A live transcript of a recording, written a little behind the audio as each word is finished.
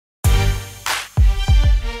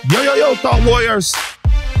Yo, Thought Warriors.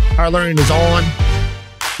 Our learning is on.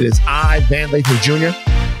 It is I, Lathan Jr.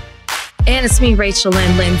 And it's me, Rachel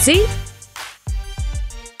Lindsay.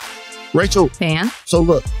 Rachel. Fan. So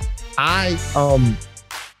look, I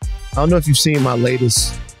don't know if you've seen my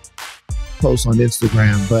latest post on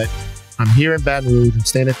Instagram, but I'm here in Baton Rouge. I'm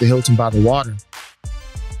staying at the Hilton by the water.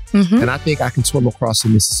 And I think I can swim across the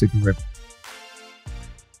Mississippi River.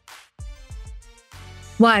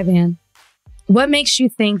 Why, Van? What makes you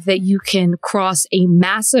think that you can cross a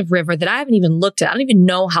massive river that I haven't even looked at? I don't even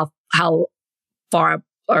know how far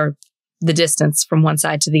or the distance from one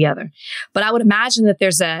side to the other. But I would imagine that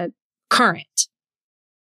there's a current.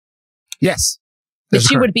 Yes. That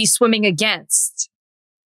you would be swimming against.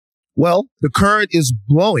 Well, the current is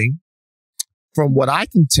blowing, from what I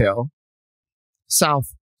can tell,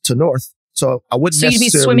 south to north. So I wouldn't necessarily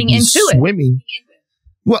you'd be swimming into it.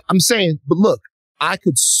 Well, I'm saying, but look, I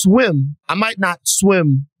could swim. I might not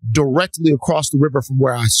swim directly across the river from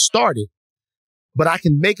where I started, but I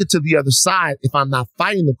can make it to the other side if I'm not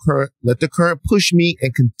fighting the current, let the current push me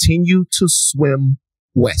and continue to swim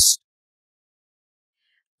west.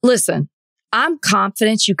 Listen, I'm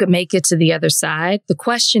confident you could make it to the other side. The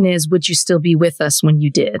question is, would you still be with us when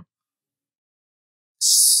you did?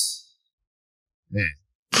 Man,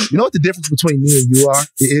 you know what the difference between me and you are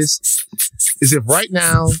is if right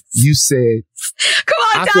now you said, come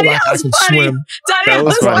on, Donnie, that was funny. Swim. Donnie, that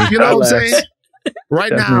was funny. You know what I'm saying?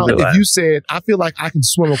 Right now, if you said, I feel like I can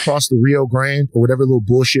swim across the Rio Grande or whatever little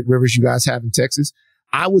bullshit rivers you guys have in Texas,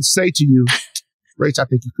 I would say to you, Rach, I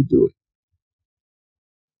think you could do it.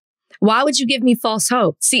 Why would you give me false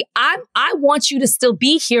hope? See, I want you to still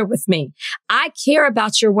be here with me. I care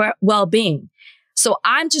about your well-being. So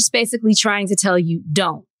I'm just basically trying to tell you,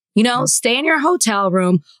 don't. You know, stay in your hotel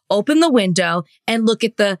room, open the window, and look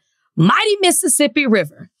at the mighty Mississippi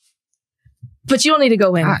River. But you don't need to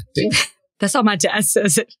go in. That's how my dad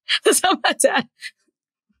says it. That's how my dad.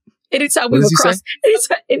 Anytime we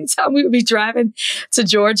would be driving to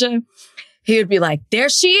Georgia, he would be like, there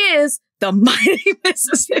she is, the mighty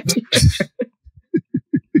Mississippi River.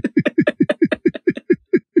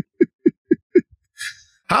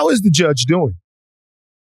 How is the judge doing?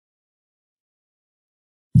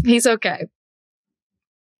 He's okay.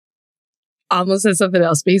 I almost said something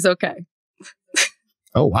else, but he's okay.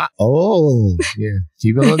 Oh, wow. Oh, yeah.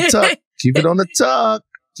 Keep it on the tuck. Keep it on the tuck.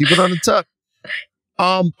 Keep it on the tuck.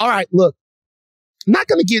 All right, look. I'm not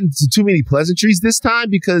going to get into too many pleasantries this time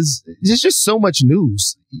because there's just so much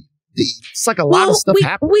news. It's like a lot of stuff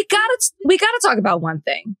happening. We gotta talk about one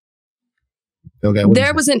thing. Okay.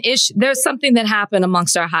 There was an issue. There's something that happened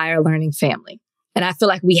amongst our higher learning family. And I feel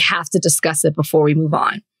like we have to discuss it before we move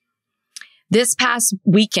on. This past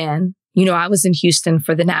weekend, you know, I was in Houston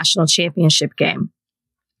for the national championship game.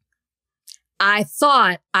 I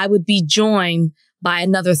thought I would be joined by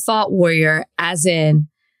another thought warrior, as in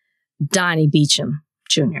Donnie Beacham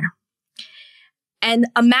Jr. And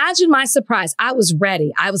imagine my surprise. I was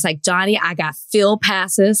ready. I was like, Donnie, I got field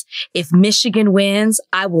passes. If Michigan wins,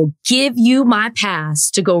 I will give you my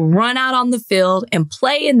pass to go run out on the field and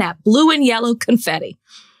play in that blue and yellow confetti.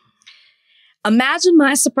 Imagine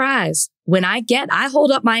my surprise when I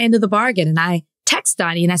hold up my end of the bargain and I text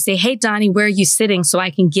Donnie and I say, hey, Donnie, where are you sitting so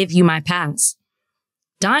I can give you my pass?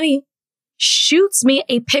 Donnie shoots me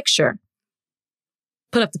a picture.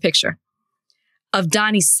 Put up the picture of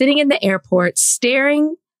Donnie sitting in the airport,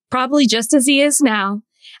 staring, probably just as he is now,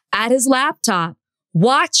 at his laptop,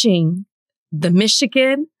 watching the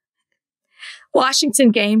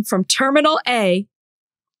Michigan-Washington game from Terminal A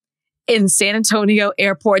in San Antonio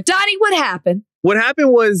Airport. Donnie, what happened? What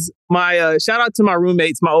happened was my shout out to my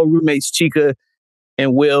roommates, my old roommates, Chica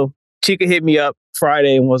and Will. Chica hit me up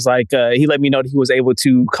Friday and was like, he let me know that he was able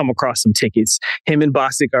to come across some tickets. Him and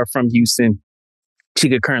Bostic are from Houston.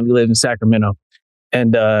 Chica currently lives in Sacramento.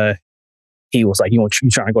 And he was like, you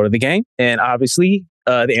trying to go to the game? And obviously,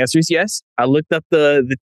 the answer is yes. I looked up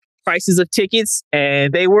the prices of tickets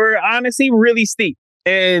and they were honestly really steep.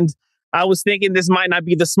 And I was thinking this might not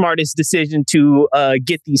be the smartest decision to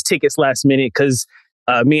get these tickets last minute because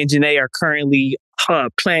me and Janae are currently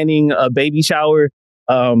planning a baby shower.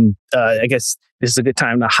 I guess this is a good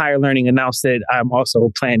time to higher learning announce that I'm also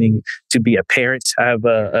planning to be a parent. I have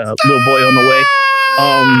a little boy on the way.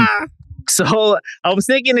 So I was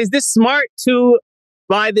thinking, is this smart to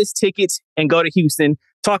buy this ticket and go to Houston?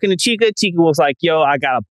 Talking to Chica was like, yo, I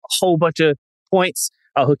got a whole bunch of points.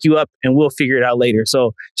 I'll hook you up and we'll figure it out later.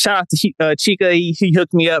 So shout out to Chica. He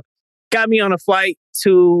hooked me up, got me on a flight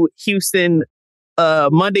to Houston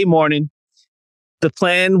Monday morning. The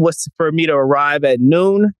plan was for me to arrive at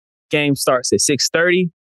noon. Game starts at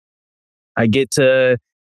 6:30. I get to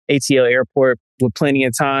ATL airport with plenty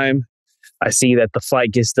of time. I see that the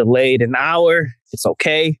flight gets delayed an hour. It's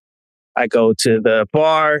okay. I go to the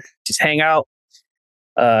bar, just hang out.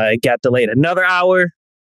 It got delayed another hour.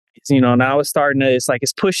 Now it's starting to,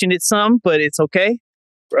 it's pushing it some, but it's okay.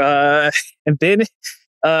 And then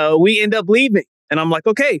we end up leaving. And I'm like,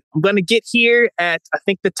 okay, I'm going to get here at, I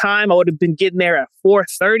think the time I would have been getting there at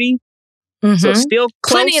 4:30. Mm-hmm. So still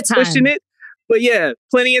close, plenty of time. Pushing it. But yeah,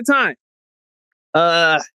 plenty of time.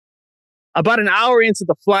 About an hour into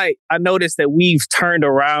the flight, I noticed that we've turned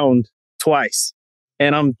around twice.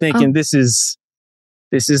 And I'm thinking, this is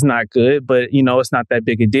not good, but it's not that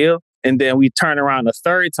big a deal. And then we turn around a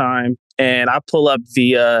third time and I pull up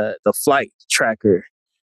the flight tracker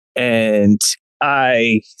and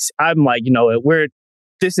I'm like,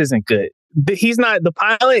 this isn't good. The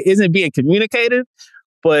pilot isn't being communicative,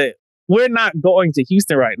 but we're not going to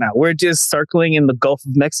Houston right now. We're just circling in the Gulf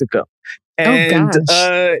of Mexico. And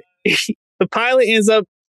the pilot ends up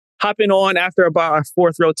hopping on after about our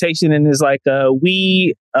fourth rotation and is like,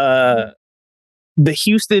 the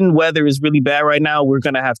Houston weather is really bad right now. We're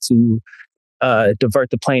going to have to divert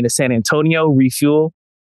the plane to San Antonio, refuel,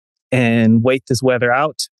 and wait this weather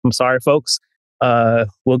out. I'm sorry, folks. We're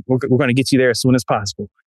going to get you there as soon as possible.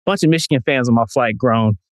 A bunch of Michigan fans on my flight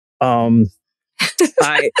groaned. I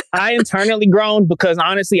internally groaned because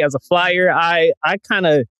honestly, as a flyer,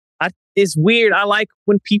 it's weird. I like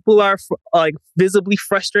when people are visibly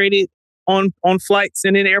frustrated on flights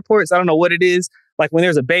and in airports. I don't know what it is. Like when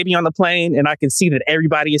there's a baby on the plane and I can see that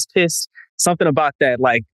everybody is pissed. Something about that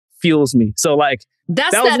fuels me. So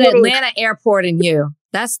that's that Atlanta airport in you.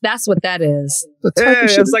 That's what that is. Yeah,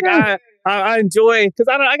 it's like I enjoy because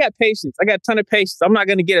I got patience. I got a ton of patience. I'm not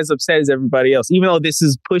going to get as upset as everybody else, even though this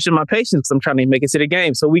is pushing my patience because I'm trying to make it to the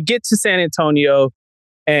game. So we get to San Antonio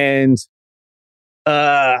and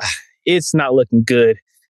it's not looking good.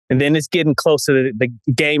 And then it's getting closer. The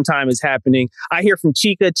game time is happening. I hear from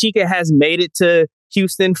Chica. Chica has made it to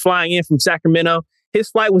Houston, flying in from Sacramento. His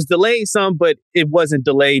flight was delayed some, but it wasn't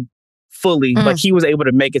delayed fully. He was able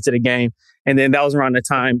to make it to the game. And then that was around the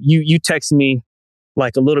time you texted me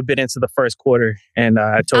a little bit into the first quarter. And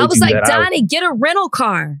I told you that I was like, Donnie, get a rental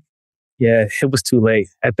car. Yeah, it was too late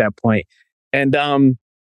at that point. And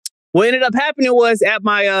what ended up happening was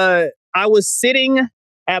I was sitting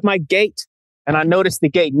at my gate and I noticed the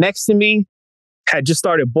gate next to me had just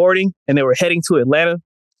started boarding and they were heading to Atlanta.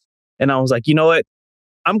 And I was like, you know what?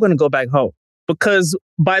 I'm going to go back home because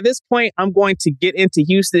by this point, I'm going to get into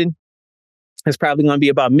Houston. It's probably going to be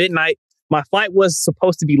about midnight. My flight was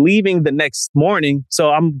supposed to be leaving the next morning.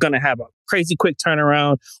 So I'm going to have a crazy quick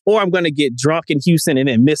turnaround or I'm going to get drunk in Houston and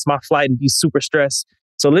then miss my flight and be super stressed.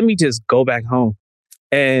 So let me just go back home.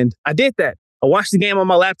 And I did that. I watched the game on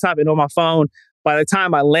my laptop and on my phone. By the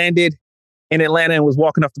time I landed in Atlanta and was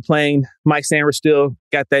walking off the plane, Mike Sanders still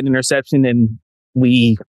got that interception and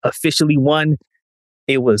we officially won.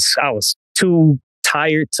 I was too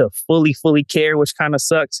tired to fully care, which kind of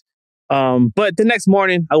sucks. But the next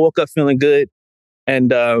morning I woke up feeling good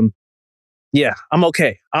and yeah, I'm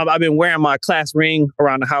okay. I've been wearing my class ring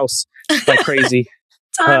around the house like crazy.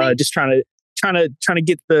 Just trying to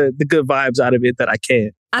get the good vibes out of it that I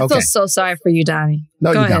can. I feel so sorry for you, Donnie.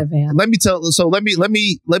 No, Go you ahead, don't. man. Let me tell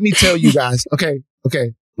you guys. Okay.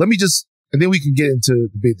 Let me just, and then we can get into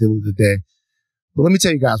the big deal of the day. But let me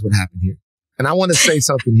tell you guys what happened here. And I want to say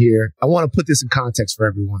something here. I want to put this in context for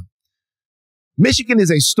everyone. Michigan is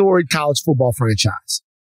a storied college football franchise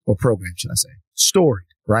or program, should I say. Storied,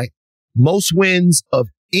 right? Most wins of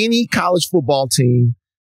any college football team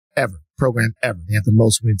ever, program ever. They have the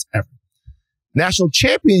most wins ever. National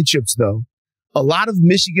championships, though, a lot of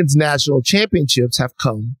Michigan's national championships have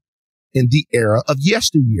come in the era of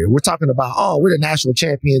yesteryear. We're talking about, we're the national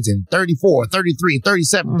champions in 34, 33,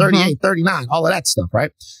 37, 38, 39, all of that stuff,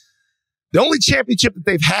 right? The only championship that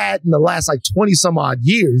they've had in the last 20 some odd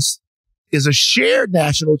years is a shared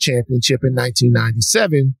national championship in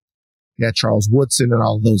 1997. You had Charles Woodson and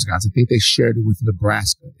all of those guys. I think they shared it with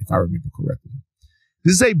Nebraska, if I remember correctly.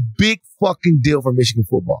 This is a big fucking deal for Michigan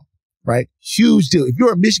football, right? Huge deal. If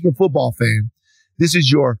you're a Michigan football fan, this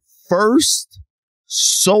is your first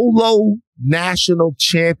solo national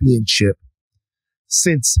championship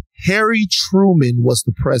since Harry Truman was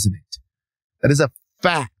the president. That is a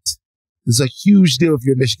fact. This is a huge deal if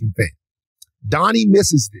you're a Michigan fan. Donnie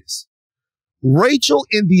misses this. Rachel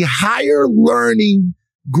in the higher learning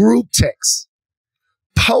group text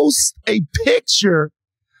posts a picture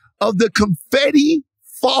of the confetti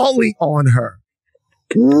falling on her.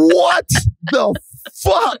 What the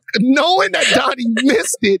fuck? Knowing that Donnie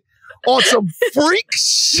missed it on some freak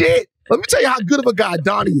shit Let me tell you how good of a guy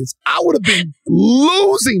Donnie is. I would have been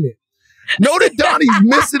losing it. Know that Donnie's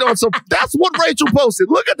missed it on some. That's what Rachel posted.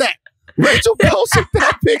 Look at that. Rachel posted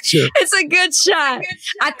that picture. It's a good shot.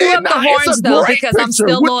 I threw up the horns though because I'm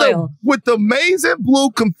still loyal. With the amazing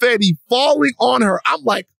blue confetti falling on her, I'm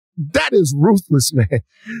like, that is ruthless, man. Like,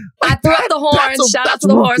 I threw up the horns. Shout out to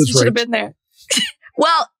the horns. You should have been there.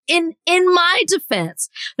 Well, in my defense,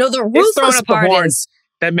 no, the ruthless part is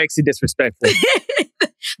that makes it disrespectful.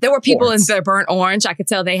 There were people in their burnt orange. I could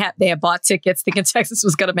tell they had bought tickets thinking Texas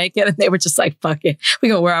was going to make it, and they were just like, "Fuck it, we're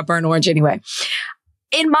gonna wear our burnt orange anyway."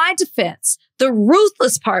 In my defense, the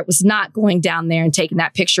ruthless part was not going down there and taking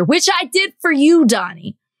that picture, which I did for you,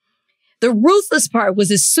 Donnie. The ruthless part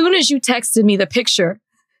was as soon as you texted me the picture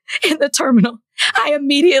in the terminal, I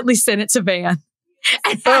immediately sent it to Van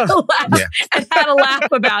and had a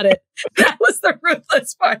laugh about it. That was the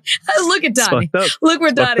ruthless part. Look at Donnie. Look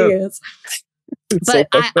where Donnie is. But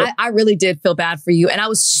I really did feel bad for you. And I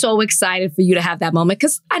was so excited for you to have that moment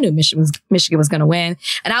because I knew Michigan was going to win.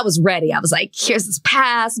 And I was ready. I was like, here's this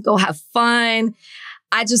pass. Go have fun.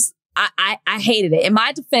 I hated it. In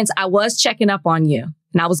my defense, I was checking up on you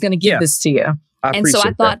and I was going to give this to you. And so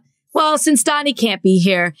I thought, well, since Donnie can't be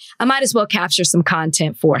here, I might as well capture some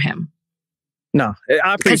content for him. No,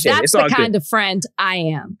 I appreciate it. That's the kind of friend I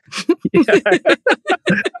am.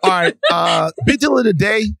 All right. Big deal of the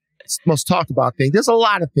day. Most talked about thing. There's a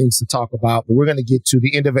lot of things to talk about, but we're going to get to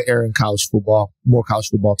the end of an era in college football. More college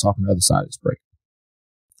football talk on the other side of this break.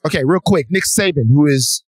 Okay, real quick. Nick Saban, who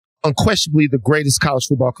is unquestionably the greatest college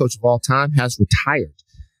football coach of all time, has retired.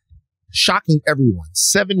 Shocking everyone.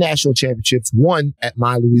 7 national championships, 1 at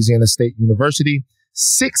my Louisiana State University,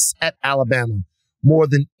 6 at Alabama, more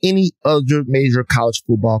than any other major college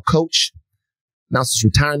football coach. Announced his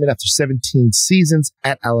retirement after 17 seasons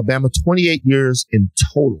at Alabama, 28 years in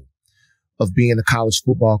total of being a college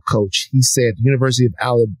football coach. He said the University of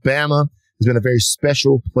Alabama has been a very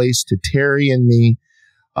special place to Terry and me.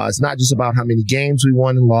 It's not just about how many games we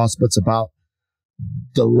won and lost, but it's about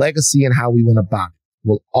the legacy and how we went about it.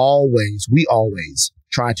 We always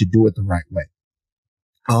try to do it the right way.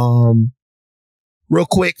 Real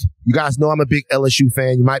quick, you guys know I'm a big LSU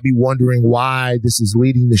fan. You might be wondering why this is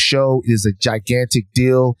leading the show. It is a gigantic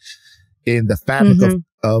deal in the fabric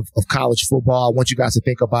of college football. I want you guys to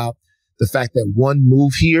think about the fact that one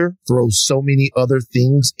move here throws so many other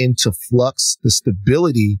things into flux. The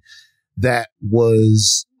stability that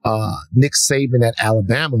was Nick Saban at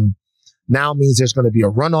Alabama now means there's going to be a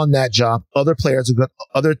run on that job. Other players are going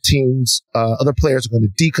to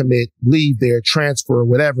decommit, leave there, transfer,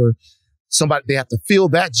 whatever. They have to fill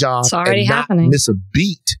that job and not miss a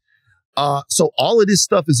beat. So all of this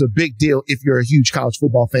stuff is a big deal if you're a huge college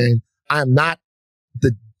football fan. I am not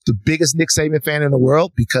the biggest Nick Saban fan in the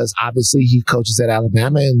world because obviously he coaches at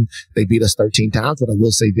Alabama and they beat us 13 times. But I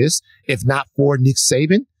will say this, if not for Nick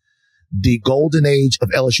Saban, the golden age of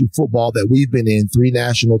LSU football that we've been in, 3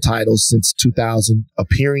 national titles since 2000,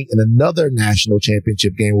 appearing in another national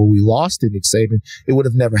championship game where we lost to Nick Saban, it would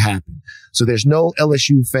have never happened. So there's no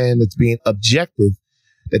LSU fan that's being objective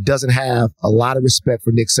that doesn't have a lot of respect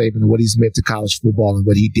for Nick Saban and what he's meant to college football and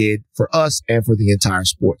what he did for us and for the entire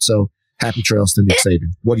sport. So happy trails to Nick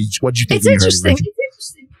Saban. What did you think? It's interesting.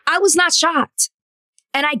 I was not shocked.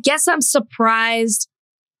 And I guess I'm surprised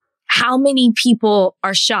how many people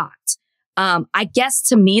are shocked. I guess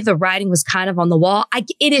to me, the writing was kind of on the wall.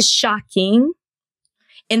 It is shocking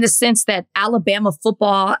in the sense that Alabama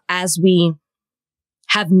football, as we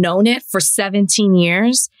have known it for 17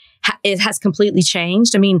 years, it has completely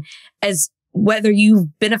changed. I mean, as whether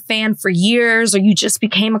you've been a fan for years or you just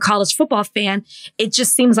became a college football fan, it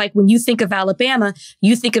just seems like when you think of Alabama,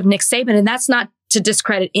 you think of Nick Saban. And that's not to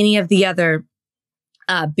discredit any of the other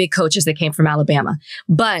big coaches that came from Alabama.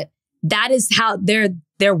 But that is how they're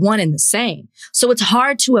one and the same. So it's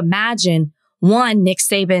hard to imagine, 1, Nick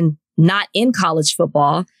Saban not in college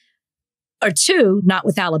football, or 2, not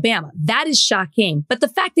with Alabama. That is shocking. But the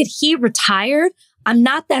fact that he retired, I'm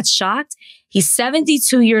not that shocked. He's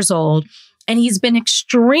 72 years old, and he's been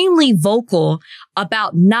extremely vocal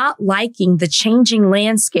about not liking the changing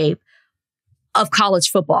landscape of college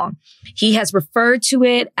football. He has referred to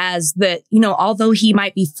it as although he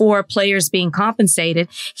might be for players being compensated,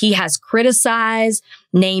 he has criticized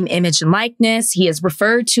name, image, and likeness. He has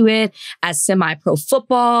referred to it as semi-pro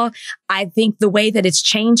football. I think the way that it's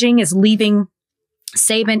changing is leaving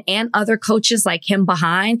Saban and other coaches like him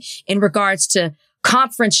behind in regards to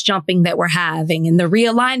conference jumping that we're having and the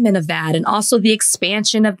realignment of that, and also the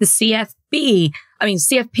expansion of the CFP.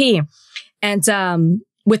 And,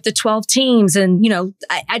 with the 12 teams. And,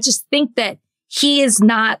 I just think that he is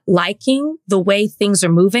not liking the way things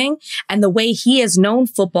are moving and the way he has known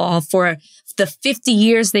football for the 50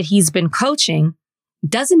 years that he's been coaching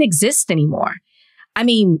doesn't exist anymore. I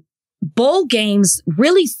mean, bowl games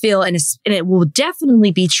really feel, and it will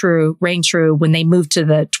definitely be reign true when they move to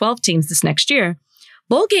the 12 teams this next year.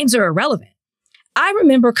 Bowl games are irrelevant. I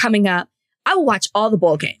remember coming up, I would watch all the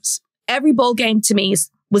bowl games. Every bowl game to me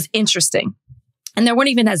was interesting. And there weren't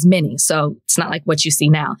even as many. So it's not like what you see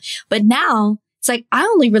now. But now it's like, I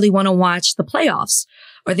only really want to watch the playoffs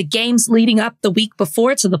or the games leading up the week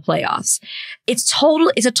before to the playoffs. It's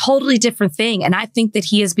a totally different thing. And I think that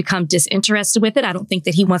he has become disinterested with it. I don't think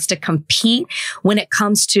that he wants to compete when it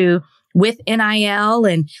comes to with NIL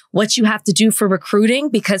and what you have to do for recruiting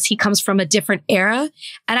because he comes from a different era.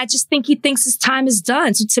 And I just think he thinks his time is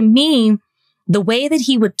done. So to me, the way that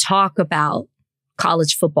he would talk about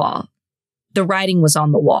college football, the writing was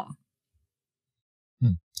on the wall.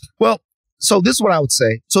 Well, so this is what I would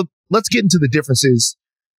say. So let's get into the differences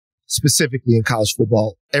specifically in college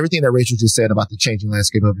football. Everything that Rachel just said about the changing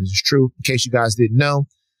landscape of it is true. In case you guys didn't know,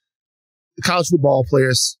 the college football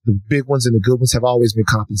players, the big ones and the good ones, have always been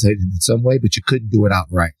compensated in some way, but you couldn't do it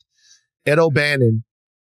outright. Ed O'Bannon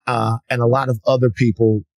and a lot of other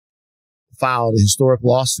people filed a historic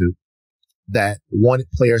lawsuit that wanted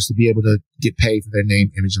players to be able to get paid for their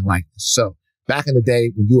name, image, and likeness. So back in the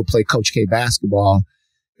day when you would play Coach K basketball,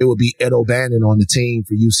 it would be Ed O'Bannon on the team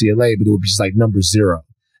for UCLA, but it would be just like number 0.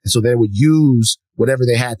 And so they would use whatever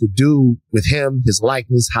they had to do with him, his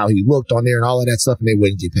likeness, how he looked on there and all of that stuff, and they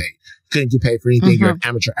wouldn't get paid. Couldn't get paid for anything. You're an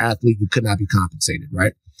amateur athlete. You could not be compensated,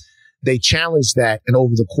 right? They challenged that, and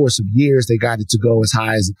over the course of years, they got it to go as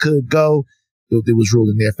high as it could go. It was ruled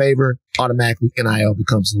in their favor. Automatically, NIL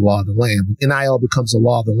becomes the law of the land. When NIL becomes the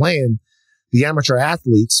law of the land, the amateur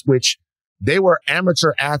athletes, which they were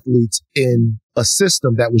amateur athletes in a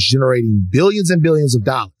system that was generating billions and billions of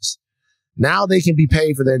dollars. Now they can be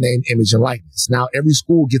paid for their name, image, and likeness. Now every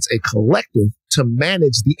school gets a collective to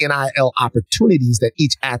manage the NIL opportunities that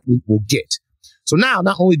each athlete will get. So now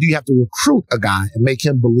not only do you have to recruit a guy and make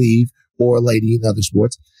him believe, or a lady in other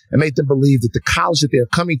sports, and make them believe that the college that they're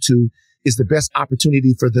coming to is the best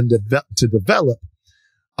opportunity for them to develop,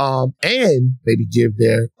 and maybe give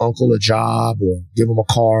their uncle a job or give them a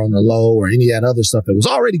car on the low or any of that other stuff that was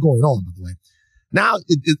already going on, by the way. Now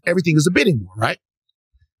everything is a bidding war, right?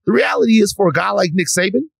 The reality is for a guy like Nick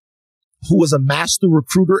Saban, who was a master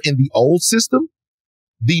recruiter in the old system,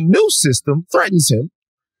 the new system threatens him.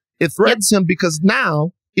 It threatens him because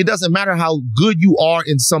now it doesn't matter how good you are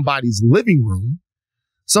in somebody's living room.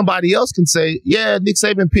 Somebody else can say, yeah, Nick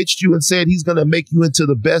Saban pitched you and said he's going to make you into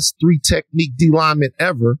the best 3-technique D lineman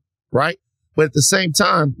ever, right? But at the same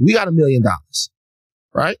time, we got $1 million,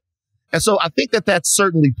 right? And so I think that that's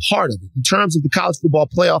certainly part of it. In terms of the college football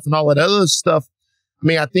playoff and all that other stuff, I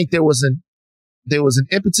mean, I think there was an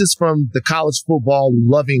impetus from the college football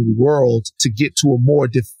loving world to get to a more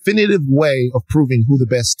definitive way of proving who the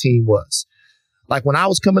best team was. Like when I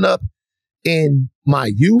was coming up in my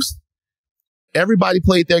youth, everybody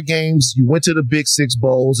played their games. You went to the Big Six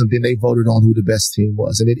Bowls, and then they voted on who the best team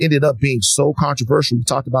was. And it ended up being so controversial. We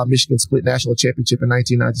talked about Michigan split national championship in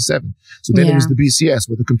 1997. So then it was the BCS,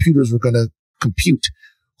 where the computers were going to compute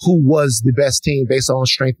who was the best team based on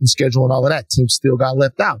strength and schedule and all of that. Teams still got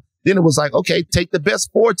left out. Then it was like, okay, take the best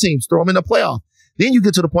 4 teams, throw them in the playoff. Then you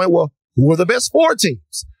get to the point, well, who are the best 4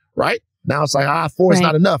 teams, right? Now it's like, 4 is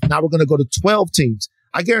not enough. Now we're going to go to 12 teams.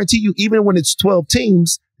 I guarantee you, even when it's 12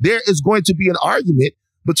 teams, there is going to be an argument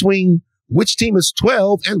between which team is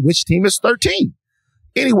 12 and which team is 13.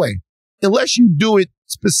 Anyway, unless you do it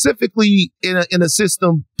specifically in a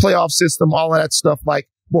system, playoff system, all of that stuff, like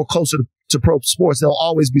more closer to pro sports, there'll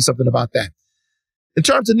always be something about that. In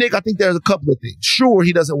terms of Nick, I think there's a couple of things. Sure,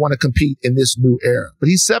 he doesn't want to compete in this new era, but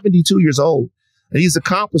he's 72 years old and he's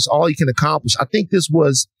accomplished all he can accomplish. I think this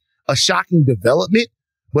was a shocking development,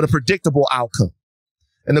 but a predictable outcome.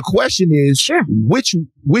 And the question is,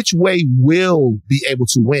 which way will be able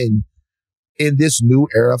to win in this new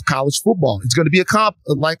era of college football? It's going to be a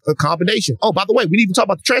combination. Oh, by the way, we didn't even talk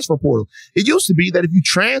about the transfer portal. It used to be that if you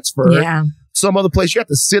transfer some other place, you have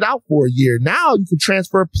to sit out for a year. Now you can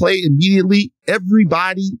transfer, play immediately.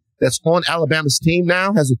 Everybody that's on Alabama's team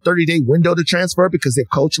now has a 30-day window to transfer because their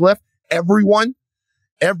coach left. Everyone,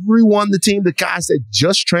 the team, the guys that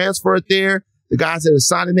just transferred there, the guys that are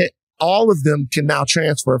signing it, all of them can now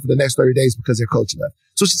transfer for the next 30 days because their coach left.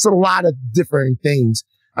 So it's just a lot of different things.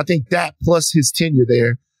 I think that plus his tenure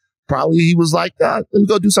there, probably he was like, let me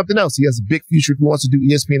go do something else. He has a big future if he wants to do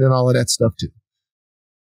ESPN and all of that stuff too.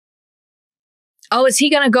 Oh, is he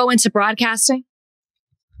going to go into broadcasting?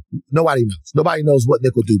 Nobody knows. Nobody knows what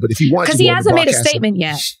Nick will do. But if he wants to, because he hasn't made a statement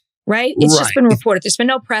yet, right? It's just been reported. There's been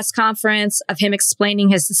no press conference of him explaining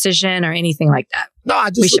his decision or anything like that. No, I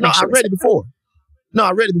read it before. No,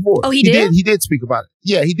 I read it before. Oh, he did? He did speak about it.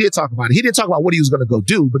 Yeah, he did talk about it. He didn't talk about what he was going to go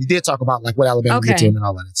do, but he did talk about like what Alabama did to him and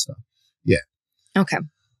all that stuff. Yeah. Okay.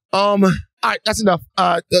 All right, that's enough.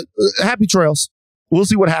 Happy trails. We'll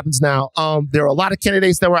see what happens now. There are a lot of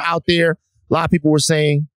candidates that were out there. A lot of people were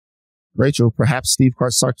saying, Rachel, perhaps Steve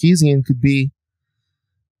Sarkisian could be.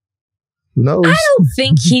 Who knows? I don't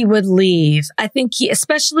think he would leave. I think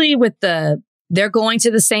especially with they're going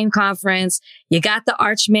to the same conference. You got the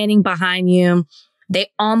Arch Manning behind you. They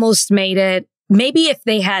almost made it. Maybe if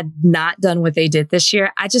they had not done what they did this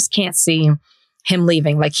year, I just can't see him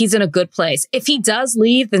leaving. Like, he's in a good place. If he does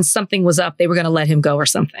leave, then something was up. They were going to let him go or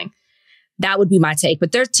something. That would be my take.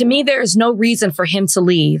 But to me, there is no reason for him to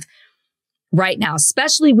leave right now,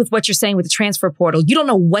 especially with what you're saying with the transfer portal. You don't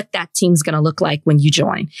know what that team's going to look like when you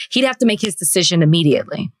join. He'd have to make his decision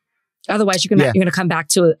immediately. Otherwise, you're going to come back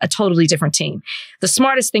to a totally different team. The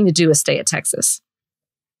smartest thing to do is stay at Texas.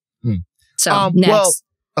 So next, well,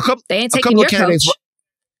 they ain't taking your coach.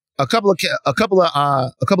 A couple of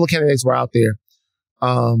candidates were out there.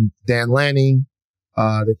 Dan Lanning,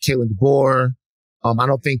 the Kalen DeBoer. I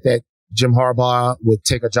don't think that Jim Harbaugh would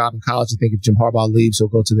take a job in college. I think if Jim Harbaugh leaves, he'll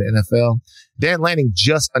go to the NFL. Dan Lanning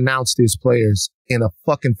just announced his players in a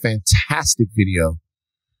fucking fantastic video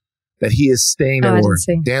that he is staying at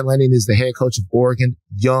Oregon. Dan Lanning is the head coach of Oregon,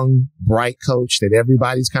 young, bright coach that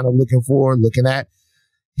everybody's kind of looking at.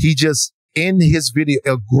 He just, in his video,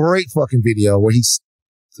 a great fucking video where he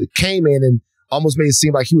came in and almost made it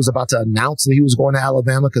seem like he was about to announce that he was going to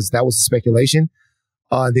Alabama because that was the speculation,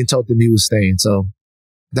 and then told them he was staying. So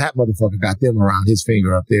that motherfucker got them around his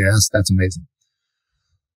finger up there. That's amazing.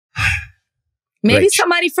 Maybe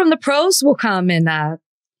somebody from the pros will come and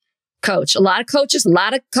coach. A lot of coaches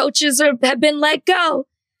have been let go.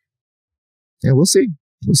 Yeah, we'll see.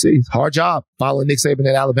 We'll see. Hard job following Nick Saban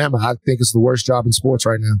at Alabama. I think it's the worst job in sports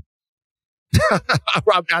right now.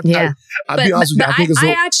 I'll be honest with you.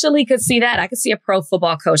 I actually could see that. I could see a pro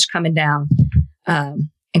football coach coming down and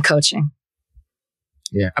coaching.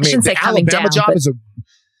 Yeah, I mean, the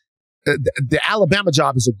Alabama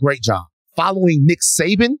job is a great job. Following Nick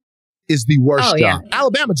Saban is the worst job. Yeah.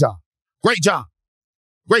 Alabama job, great job.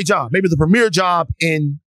 Great job. Maybe the premier job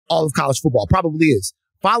in all of college football. Probably is.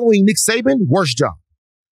 Following Nick Saban, worst job.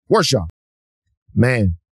 Worst job.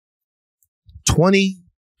 Man,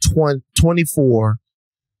 2024,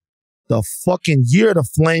 the fucking year the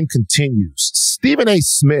flame continues. Stephen A.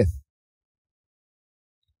 Smith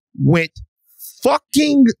went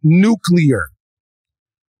fucking nuclear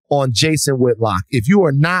on Jason Whitlock. If you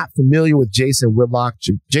are not familiar with Jason Whitlock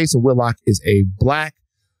is a black,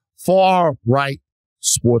 far-right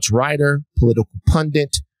sports writer, political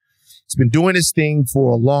pundit. He's been doing this thing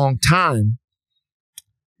for a long time.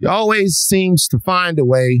 He always seems to find a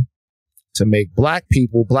way to make black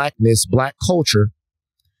people, blackness, black culture,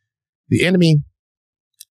 the enemy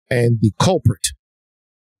and the culprit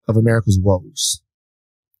of America's woes.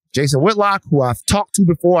 Jason Whitlock, who I've talked to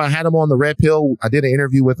before, I had him on the Red Pill. I did an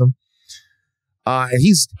interview with him. And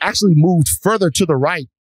he's actually moved further to the right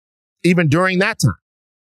even during that time.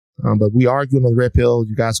 But we argued on the Red Pill.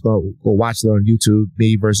 You guys go watch it on YouTube.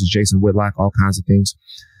 Me versus Jason Whitlock, all kinds of things.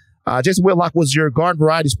 Jason Whitlock was your garden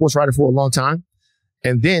variety sports writer for a long time.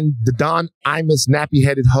 And then the Don Imus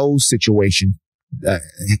nappy-headed hose situation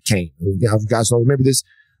came. You guys don't remember this.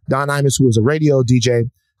 Don Imus, who was a radio DJ,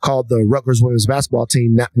 called the Rutgers women's basketball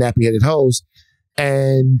team nappy-headed hose.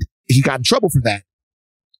 And he got in trouble for that.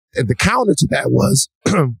 And the counter to that was,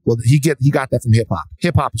 well, he got that from hip hop.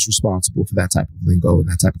 Hip hop is responsible for that type of lingo and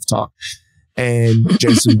that type of talk. And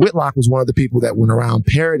Jason Whitlock was one of the people that went around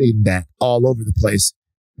parodying that all over the place,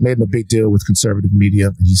 made him a big deal with conservative media,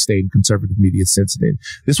 and he stayed in conservative media since then.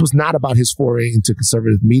 This was not about his foray into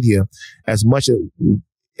conservative media as much as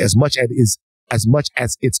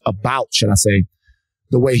it's about, should I say,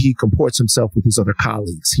 the way he comports himself with his other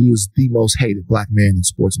colleagues. He is the most hated black man in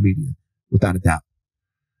sports media, without a doubt.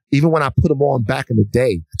 Even when I put him on back in the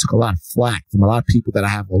day, I took a lot of flack from a lot of people that I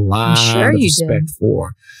have a lot of respect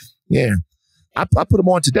for. Yeah. I put them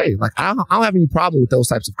on today. Like, I don't have any problem with those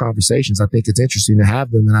types of conversations. I think it's interesting to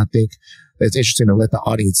have them, and I think it's interesting to let the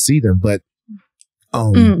audience see them. But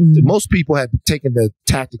most people have taken the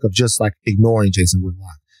tactic of just like ignoring Jason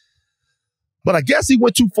Whitlock. But I guess he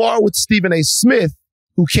went too far with Stephen A. Smith,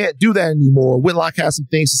 who can't do that anymore. Whitlock has some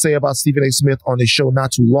things to say about Stephen A. Smith on his show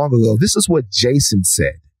not too long ago. This is what Jason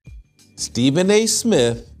said. Stephen A.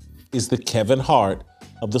 Smith is the Kevin Hart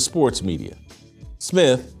of the sports media.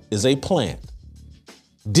 Smith is a plant.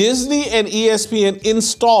 Disney and ESPN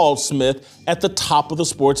installed Smith at the top of the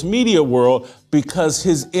sports media world because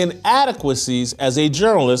his inadequacies as a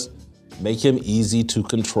journalist make him easy to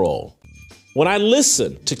control. When I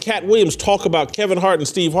listened to Cat Williams talk about Kevin Hart and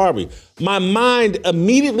Steve Harvey, my mind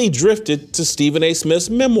immediately drifted to Stephen A. Smith's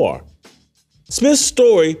memoir. Smith's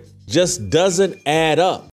story just doesn't add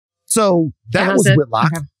up. So that was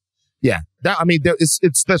Whitlock. Okay. Yeah.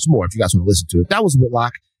 There's more if you guys want to listen to it. That was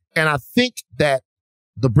Whitlock. And I think that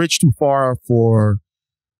the bridge too far for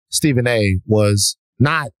Stephen A. was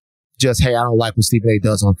not just, hey, I don't like what Stephen A.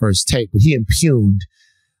 does on First Take, but he impugned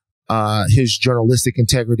his journalistic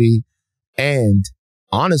integrity and,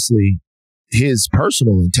 honestly, his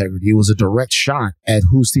personal integrity. It was a direct shot at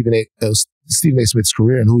who Stephen A. Smith's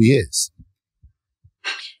career and who he is.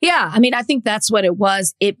 Yeah, I think that's what it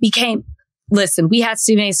was. It became, listen, we had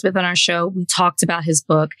Stephen A. Smith on our show. We talked about his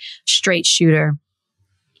book, Straight Shooter.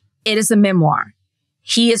 It is a memoir.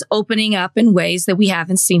 He is opening up in ways that we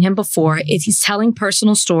haven't seen him before. He's telling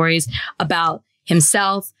personal stories about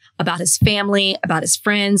himself, about his family, about his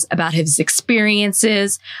friends, about his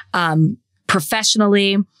experiences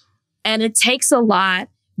professionally. And it takes a lot.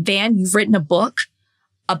 Van, you've written a book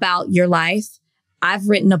about your life. I've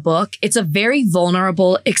written a book. It's a very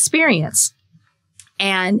vulnerable experience.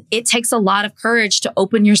 And it takes a lot of courage to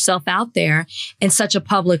open yourself out there in such a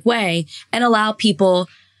public way and allow people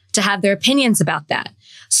to have their opinions about that.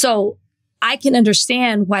 So I can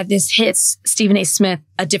understand why this hits Stephen A. Smith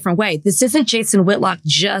a different way. This isn't Jason Whitlock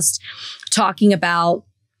just talking about,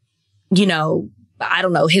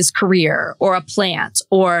 his career or a plant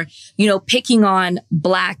or, picking on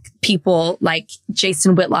Black people like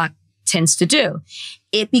Jason Whitlock tends to do.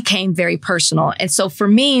 It became very personal. And so for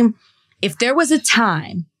me, if there was a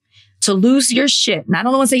time to lose your shit, and I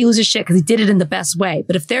don't want to say you lose your shit because he did it in the best way,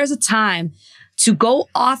 but if there's a time to go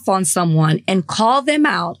off on someone and call them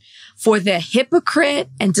out for the hypocrite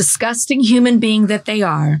and disgusting human being that they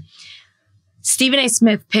are, Stephen A.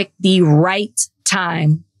 Smith picked the right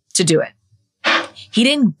time to do it. He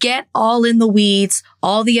didn't get all in the weeds.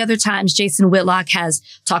 All the other times Jason Whitlock has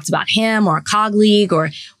talked about him or a colleague or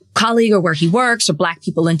where he works or Black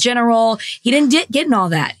people in general. He didn't get in all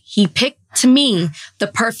that. He picked, to me, the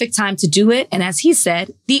perfect time to do it. And as he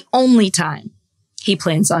said, the only time he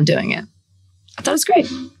plans on doing it. I thought it was great.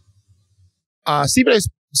 Stephen A.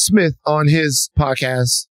 Smith on his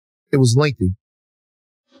podcast, it was lengthy.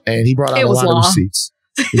 And he brought out a lot of receipts.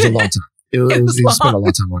 It was a long time. He spent a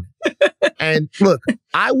long time on it. And look,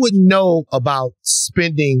 I wouldn't know about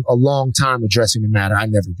spending a long time addressing the matter. I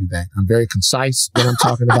never do that. I'm very concise when I'm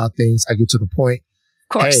talking about things. I get to the point.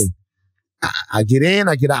 Of course. Hey, I get in,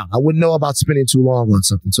 I get out. I wouldn't know about spending too long on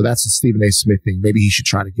something. So that's a Stephen A. Smith thing. Maybe he should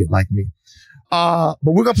try to get like me. But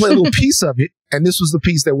we're going to play a little piece of it. And this was the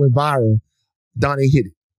piece that went viral. Donnie hit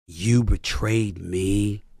it. You betrayed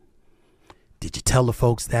me. Did you tell the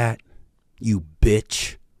folks that? You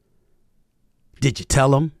bitch. Did you tell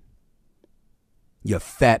them? You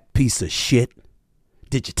fat piece of shit.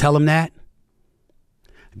 Did you tell them that?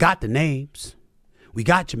 Got the names. We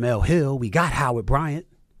got Jamel Hill. We got Howard Bryant.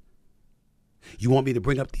 You want me to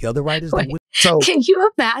bring up the other writers? Wait, can you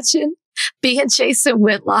imagine being Jason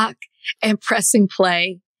Whitlock and pressing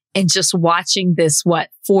play and just watching this,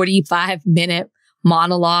 45-minute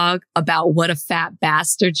monologue about what a fat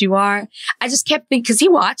bastard you are? I just kept thinking, because he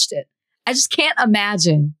watched it. I just can't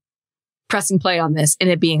imagine pressing play on this and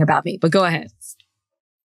it being about me. But go ahead.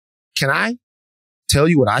 Can I tell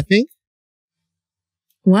you what I think?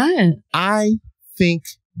 What? I think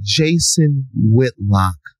Jason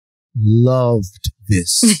Whitlock loved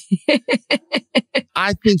this.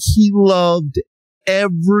 I think he loved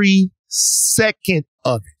every second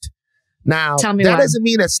of it. Now, that doesn't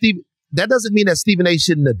mean that Stephen A.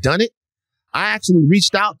 shouldn't have done it. I actually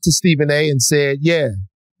reached out to Stephen A. and said, yeah,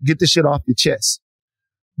 get this shit off your chest.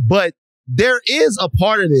 But there is a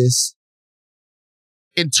part of this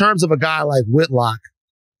in terms of a guy like Whitlock.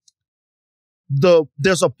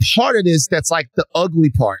 There's a part of this that's like the ugly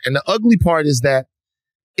part. And the ugly part is that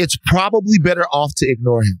it's probably better off to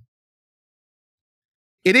ignore him.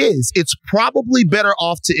 It is. It's probably better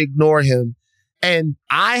off to ignore him. And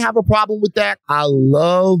I have a problem with that. I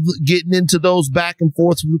love getting into those back and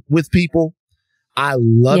forths with people. I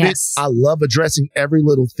love it. I love addressing every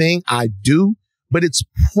little thing. I do. But it's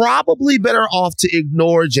probably better off to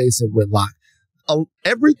ignore Jason Whitlock.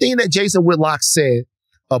 Everything that Jason Whitlock said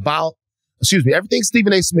about, everything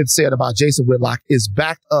Stephen A. Smith said about Jason Whitlock is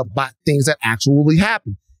backed up by things that actually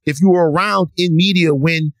happened. If you were around in media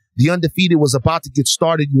when The Undefeated was about to get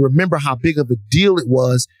started, you remember how big of a deal it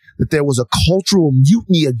was that there was a cultural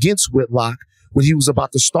mutiny against Whitlock when he was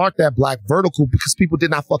about to start that Black Vertical because people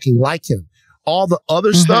did not fucking like him. All the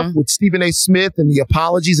other stuff with Stephen A. Smith and the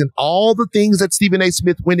apologies and all the things that Stephen A.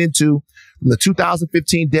 Smith went into from the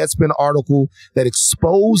 2015 Deadspin article that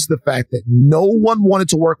exposed the fact that no one wanted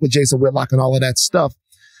to work with Jason Whitlock and all of that stuff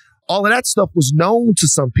was known to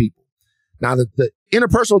some people. Now, the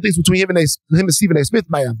interpersonal things between him and Stephen A. Smith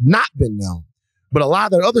might have not been known, but a lot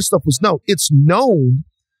of that other stuff was known. It's known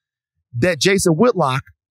that Jason Whitlock,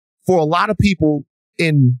 for a lot of people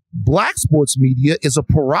in Black sports media, is a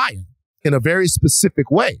pariah in a very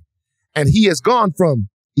specific way. And he has gone from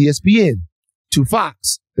ESPN to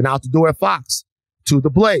Fox, then out the door at Fox to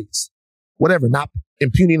the Blaze. Whatever, not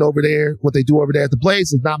impugning over there. What they do over there at the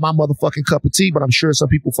Blaze is not my motherfucking cup of tea, but I'm sure some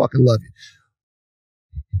people fucking love it.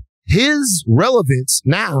 His relevance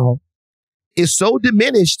now is so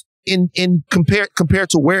diminished in compared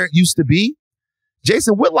to where it used to be.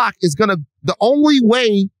 Jason Whitlock is the only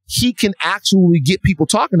way he can actually get people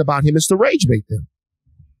talking about him is to rage bait them.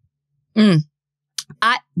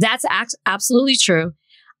 That's absolutely true.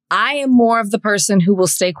 I am more of the person who will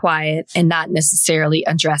stay quiet and not necessarily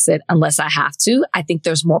address it unless I have to. I think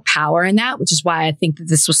there's more power in that, which is why I think that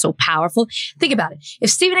this was so powerful. Think about it. If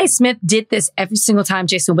Stephen A. Smith did this every single time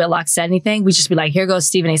Jason Whitlock said anything, we'd just be like, here goes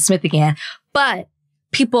Stephen A. Smith again. But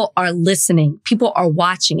people are listening. People are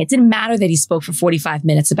watching. It didn't matter that he spoke for 45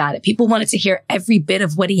 minutes about it. People wanted to hear every bit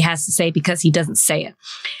of what he has to say because he doesn't say it.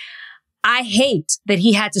 I hate that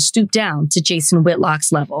he had to stoop down to Jason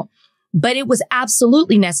Whitlock's level, but it was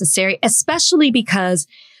absolutely necessary, especially because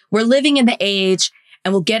we're living in the age,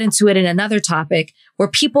 and we'll get into it in another topic, where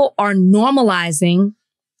people are normalizing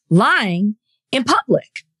lying in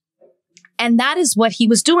public. And that is what he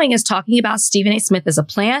was doing, is talking about Stephen A. Smith as a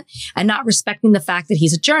plant and not respecting the fact that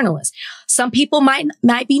he's a journalist. Some people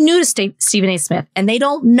might be new to Stephen A. Smith, and they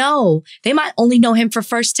don't know. They might only know him for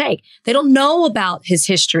First Take. They don't know about his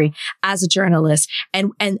history as a journalist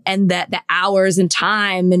and that the hours and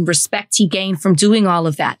time and respect he gained from doing all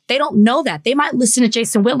of that. They don't know that. They might listen to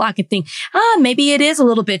Jason Whitlock and think, maybe it is a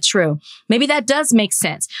little bit true. Maybe that does make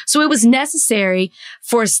sense. So it was necessary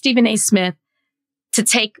for Stephen A. Smith to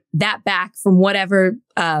take that back from whatever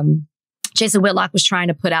Jason Whitlock was trying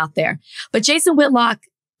to put out there. But Jason Whitlock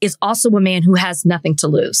is also a man who has nothing to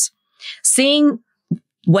lose. Seeing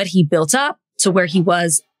what he built up to where he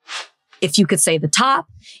was, if you could say, the top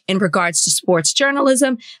in regards to sports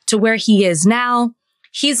journalism, to where he is now,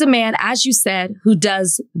 he's a man, as you said, who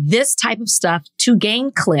does this type of stuff to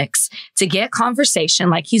gain clicks, to get conversation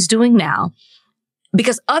like he's doing now,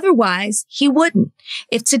 because otherwise he wouldn't.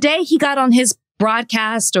 If today he got on his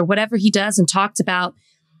broadcast or whatever he does and talked about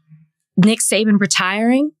Nick Saban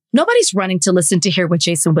retiring, nobody's running to listen to hear what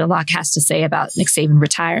Jason Whitlock has to say about Nick Saban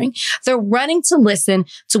retiring. They're running to listen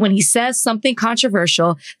to when he says something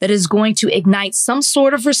controversial that is going to ignite some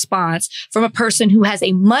sort of response from a person who has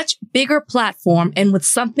a much bigger platform and with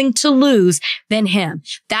something to lose than him.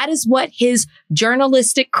 That is what his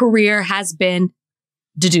journalistic career has been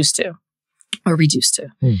reduced to.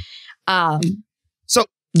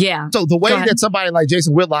 Yeah. So the way that somebody like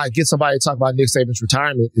Jason Whitlock gets somebody to talk about Nick Saban's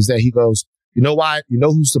retirement is that he goes, you know why? You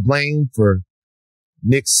know who's to blame for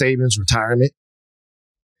Nick Saban's retirement?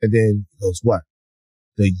 And then he goes, what?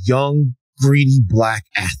 The young, greedy Black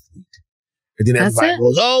athlete. And then everybody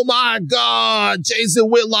goes, oh my God, Jason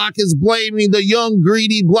Whitlock is blaming the young,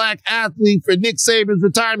 greedy Black athlete for Nick Saban's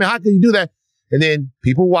retirement. How can you do that? And then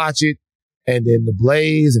people watch it, and then the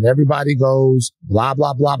Blaze and everybody goes, blah,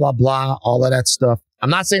 blah, blah, blah, blah, all of that stuff. I'm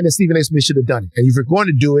not saying that Stephen A. Smith should have done it. And if you're going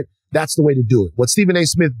to do it, that's the way to do it. What Stephen A.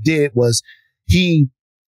 Smith did was he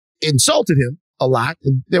insulted him a lot.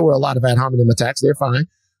 And there were a lot of ad hominem attacks. They're fine.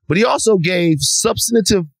 But he also gave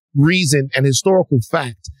substantive reason and historical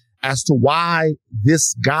fact as to why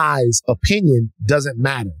this guy's opinion doesn't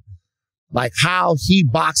matter. Like how he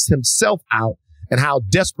boxed himself out and how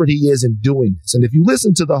desperate he is in doing this. And if you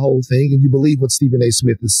listen to the whole thing and you believe what Stephen A.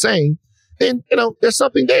 Smith is saying, then, there's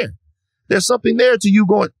something there. There's something there to you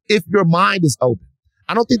going, if your mind is open.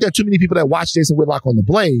 I don't think there are too many people that watch Jason Whitlock on the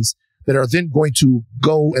Blaze that are then going to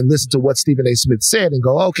go and listen to what Stephen A. Smith said and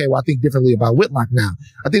go, okay, well, I think differently about Whitlock now.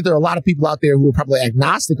 I think there are a lot of people out there who are probably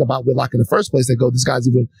agnostic about Whitlock in the first place that go, this guy's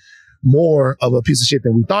even more of a piece of shit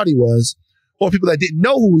than we thought he was. Or people that didn't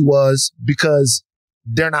know who he was because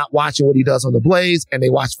they're not watching what he does on the Blaze and they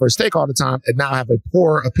watch First Take all the time and now have a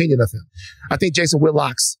poor opinion of him. I think Jason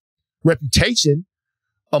Whitlock's reputation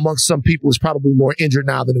amongst some people is probably more injured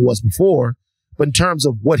now than it was before. But in terms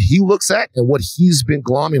of what he looks at and what he's been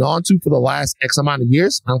glomming onto for the last X amount of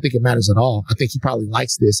years, I don't think it matters at all. I think he probably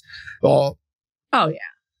likes this. Oh yeah.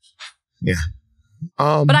 Yeah.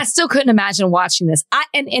 But I still couldn't imagine watching this.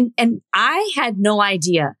 I had no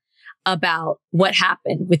idea about what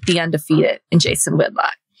happened with The Undefeated and Jason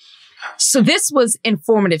Whitlock. So this was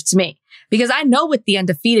informative to me because I know what The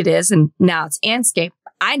Undefeated is, and now it's Anscape.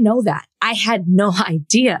 I know that. I had no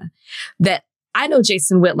idea that I know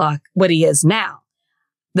Jason Whitlock, what he is now.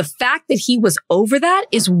 The fact that he was over that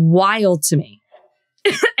is wild to me.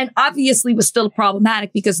 And obviously was still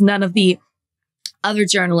problematic because none of the other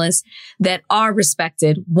journalists that are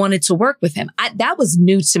respected wanted to work with him. That was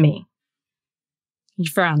new to me. You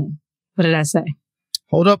frowning. What did I say?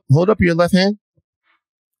 Hold up your left hand.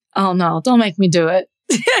 Oh no, don't make me do it.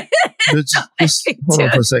 Just hold on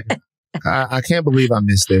for a second. I can't believe I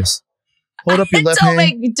missed this. Hold up your left hand. Don't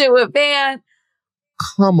make me do it, man.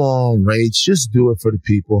 Come on, Rach. Just do it for the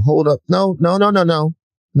people. Hold up. No.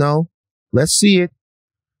 Let's see it.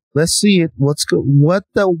 Let's see it. What's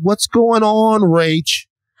going on, Rach?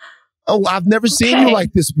 Oh, I've never seen you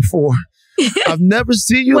like this before. I've never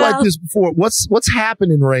seen you like this before. What's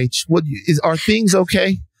happening, Rach? Are things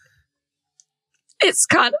okay? It's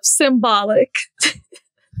kind of symbolic.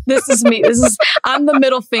 This is me. I'm the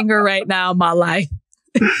middle finger right now in my life.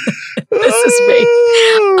 This is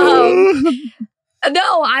me.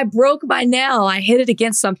 No, I broke my nail. I hit it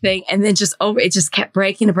against something and then it just kept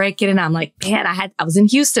breaking and breaking. And I'm like, man, I was in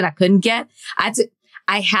Houston.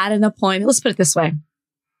 I had an appointment. Let's put it this way.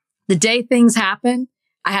 The day things happened,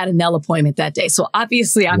 I had a nail appointment that day. So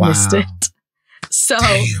obviously I missed it. So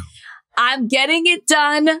I'm getting it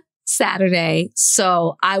done Saturday.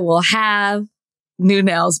 So I will have new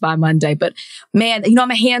nails by Monday. But man,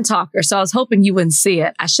 I'm a hand talker. So I was hoping you wouldn't see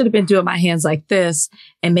it. I should have been doing my hands like this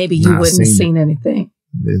and maybe you wouldn't have seen anything.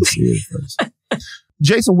 Didn't see it first.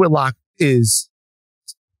 Jason Whitlock is,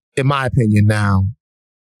 in my opinion now,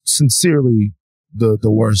 sincerely the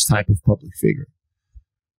worst type of public figure.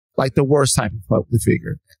 Like the worst type of public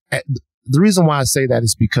figure. The reason why I say that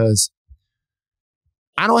is because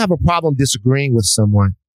I don't have a problem disagreeing with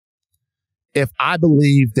someone if I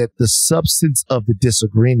believe that the substance of the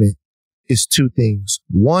disagreement is two things.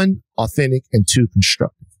 One, authentic, and two,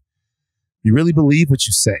 constructive. You really believe what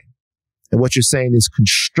you say, and what you're saying is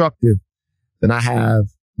constructive, then I have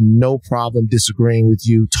no problem disagreeing with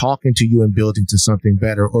you, talking to you, and building to something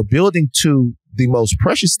better, or building to the most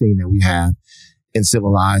precious thing that we have in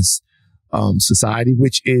civilized society,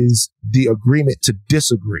 which is the agreement to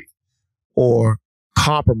disagree or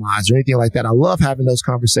compromise or anything like that. I love having those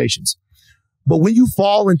conversations. But when you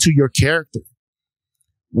fall into your character,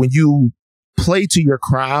 when you play to your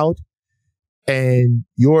crowd and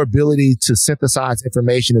your ability to synthesize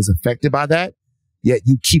information is affected by that, yet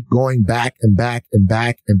you keep going back and back and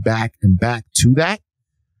back and back and back to that,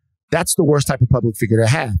 that's the worst type of public figure to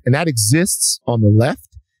have. And that exists on the left.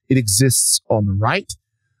 It exists on the right.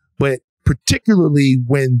 But particularly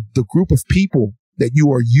when the group of people that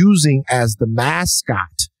you are using as the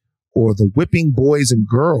mascot or the whipping boys and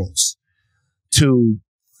girls to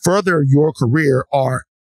further your career are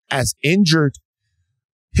as injured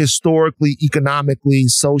historically, economically,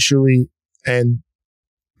 socially, and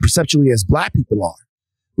perceptually as Black people are.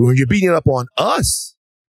 When you're beating up on us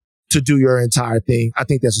to do your entire thing, I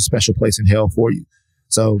think there's a special place in hell for you.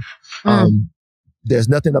 So there's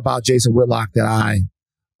nothing about Jason Whitlock that I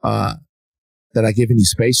give any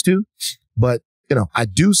space to. But, I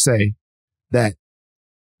do say that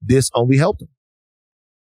this only helped him.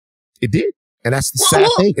 It did. And that's the sad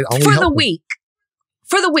thing. It only for helped the him. week.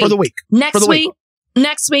 For the week.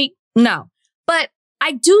 Next week, no. But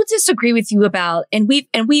I do disagree with you about, and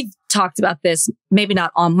we've talked about this, maybe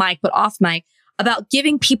not on mic, but off mic, about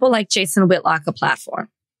giving people like Jason Whitlock a platform.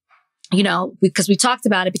 Because we talked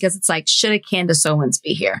about it, because it's like, should a Candace Owens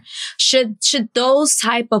be here? Should those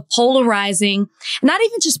type of polarizing, not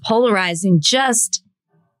even just polarizing, just,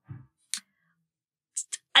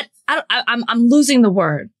 I'm losing the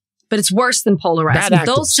word, but it's worse than polarizing.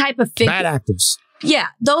 Those type of figures. Bad actors. Yeah.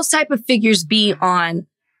 Those type of figures be on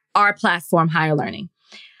our platform, Higher Learning.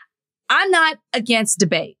 I'm not against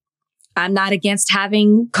debate. I'm not against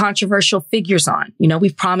having controversial figures on.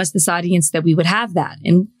 We've promised this audience that we would have that,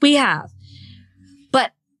 and we have.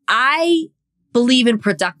 But I believe in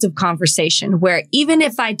productive conversation where even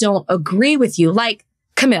if I don't agree with you, like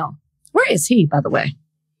Camille, where is he, by the way?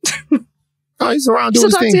 Oh, he's around doing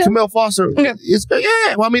his thing. Camille Foster. Okay.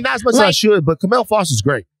 Well, I mean, not as much as I should, but Camille Foster's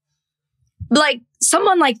great. Like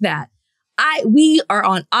someone like that. We are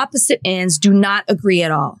on opposite ends, do not agree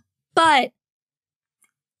at all. But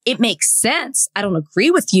it makes sense. I don't agree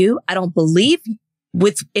with you. I don't believe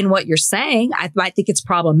in what you're saying. I might think it's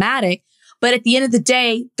problematic. But at the end of the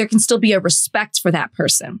day, there can still be a respect for that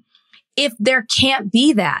person. If there can't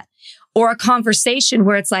be that, or a conversation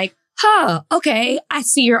where it's like, okay, I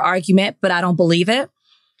see your argument, but I don't believe it,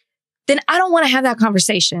 then I don't want to have that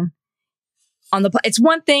conversation. It's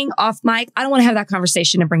one thing off mic. I don't want to have that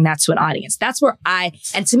conversation and bring that to an audience. That's where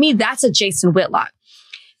and to me, that's a Jason Whitlock.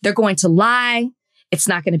 They're going to lie. It's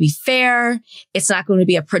not going to be fair. It's not going to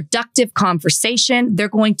be a productive conversation. They're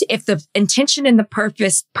going to, if the intention and the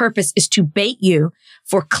purpose is to bait you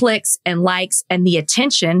for clicks and likes and the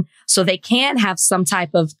attention so they can have some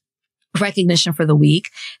type of recognition for the week,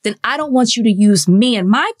 then I don't want you to use me and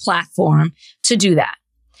my platform to do that.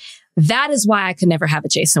 That is why I could never have a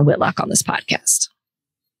Jason Whitlock on this podcast.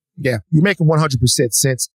 Yeah, you're making 100%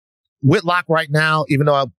 sense. Whitlock right now, even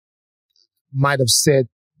though I might have said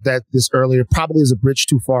that this earlier, probably is a bridge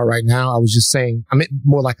too far right now. I was just saying, I meant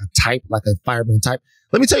more like a type, like a firebrand type.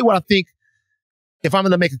 Let me tell you what I think. If I'm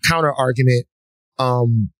going to make a counter argument,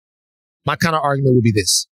 my counter argument would be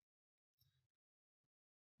this.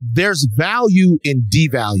 There's value in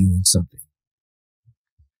devaluing something.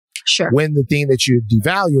 Sure. When the thing that you're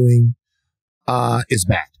devaluing is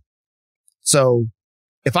bad. So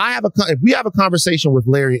if we have a conversation with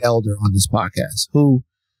Larry Elder on this podcast, who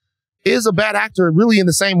is a bad actor really in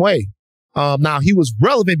the same way. Now he was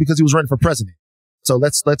relevant because he was running for president. So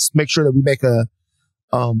let's make sure that we make a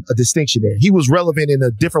distinction there. He was relevant in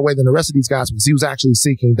a different way than the rest of these guys because he was actually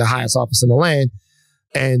seeking the highest office in the land.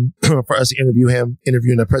 And for us to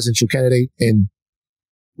interviewing a presidential candidate and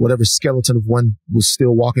whatever skeleton of one was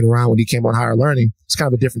still walking around when he came on Higher Learning, it's kind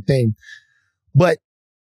of a different thing. But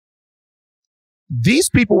these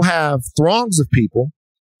people have throngs of people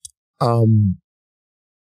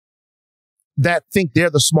that think they're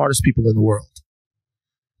the smartest people in the world,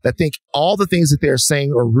 that think all the things that they're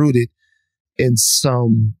saying are rooted in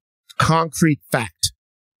some concrete fact.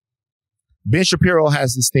 Ben Shapiro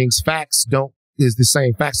has this thing, facts don't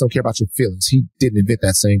care about your feelings. He didn't invent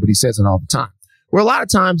that saying, but he says it all the time. Where a lot of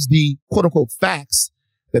times the quote unquote facts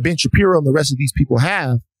that Ben Shapiro and the rest of these people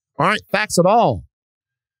have aren't facts at all.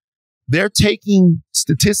 They're taking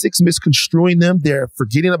statistics, misconstruing them. They're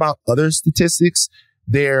forgetting about other statistics.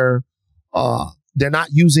 They're not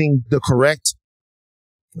using the correct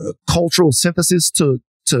cultural synthesis to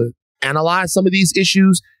analyze some of these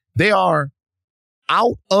issues. They are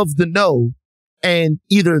out of the know, and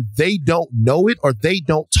either they don't know it or they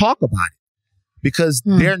don't talk about it because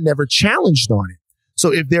they're never challenged on it.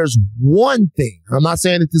 So if there's one thing, I'm not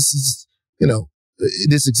saying that this is,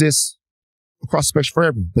 this exists across the spectrum for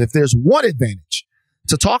everyone, but if there's one advantage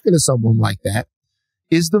to talking to someone like that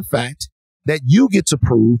is the fact that you get to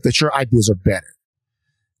prove that your ideas are better.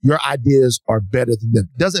 Your ideas are better than them.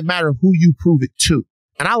 Doesn't matter who you prove it to.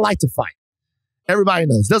 And I like to fight. Everybody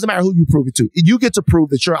knows. Doesn't matter who you prove it to. You get to prove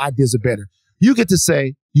that your ideas are better. You get to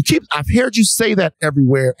say, I've heard you say that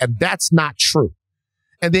everywhere, and that's not true.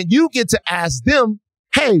 And then you get to ask them,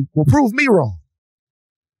 hey, well, prove me wrong.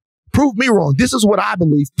 Prove me wrong. This is what I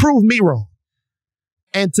believe. Prove me wrong.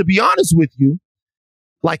 And to be honest with you,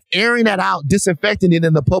 like airing that out, disinfecting it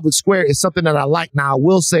in the public square is something that I like. Now, I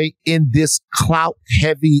will say in this clout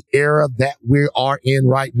heavy era that we are in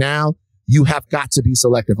right now, you have got to be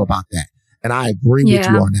selective about that. And I agree with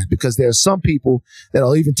you on that because there are some people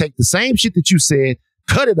that'll even take the same shit that you said,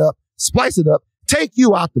 cut it up, splice it up, take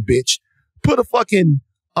you out the bitch, put a fucking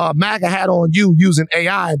MAGA hat on you using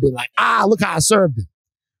AI and be like, look how I served it.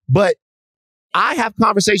 But I have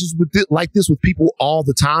conversations like this with people all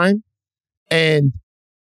the time. And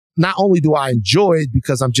not only do I enjoy it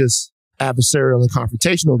because I'm just adversarial and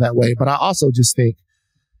confrontational that way, but I also just think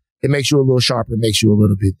it makes you a little sharper, makes you a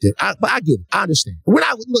little bit different. But I get it. I understand.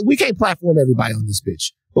 We can't platform everybody on this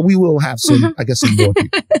bitch, but we will have some, I guess, some more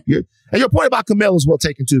people. And your point about Kamel is well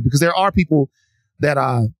taken too, because there are people that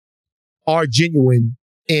are genuine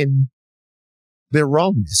in their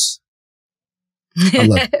wrongness. I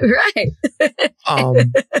love it. Right.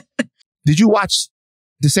 Did you watch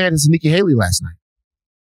DeSantis and Nikki Haley last night?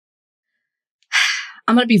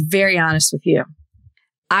 I'm going to be very honest with you.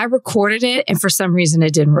 I recorded it, and for some reason,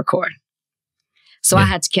 it didn't record. So I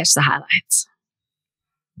had to catch the highlights.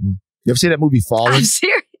 You ever see that movie Fallen?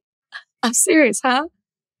 I'm serious, huh?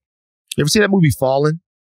 You ever see that movie Fallen?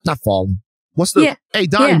 Not Fallen. Hey,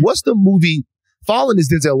 Donnie, what's the movie? Fallen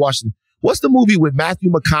is Denzel Washington. What's the movie with Matthew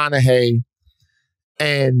McConaughey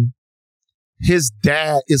and his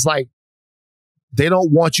dad is like, they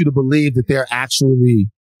don't want you to believe that they're actually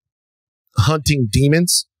hunting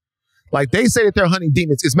demons. Like they say that they're hunting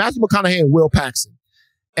demons. It's Matthew McConaughey and Will Paxton.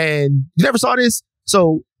 And you never saw this?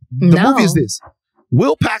 So the movie is this.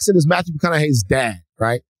 Will Paxton is Matthew McConaughey's dad,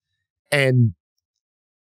 right? And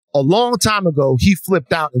a long time ago, he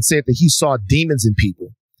flipped out and said that he saw demons in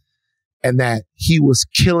people. and that he was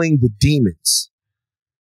killing the demons.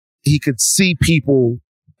 He could see people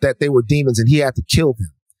that they were demons and he had to kill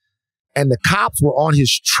them. And the cops were on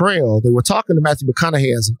his trail. They were talking to Matthew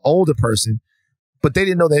McConaughey as an older person, but they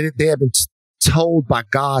didn't know that they had been told by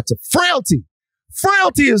God to Frailty.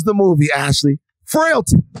 Frailty is the movie, Ashleigh.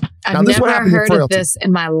 Frailty. I've never heard of this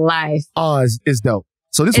in my life. Oh, it's dope.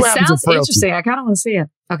 So this is what happens in Frailty. Interesting. I kind of want to see it.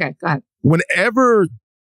 Okay, go ahead. Whenever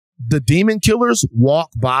the demon killers walk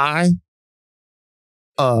by,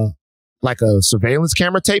 like a surveillance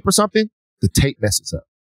camera tape or something, the tape messes up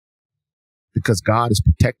because God is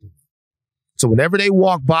protecting them. So whenever they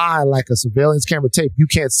walk by like a surveillance camera tape, you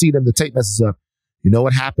can't see them. The tape messes up. You know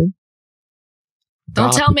what happened?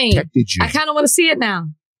 Don't tell me. You. I kind of want to see it now.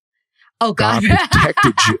 Oh, God. God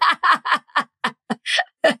protected you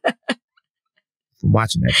from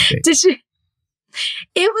watching that debate. Did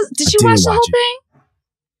you watch the whole thing?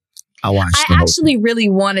 I watched I actually really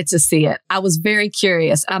wanted to see it. I was very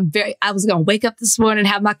curious. I was going to wake up this morning,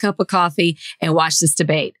 have my cup of coffee and watch this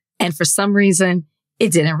debate. And for some reason,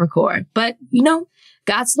 it didn't record. But,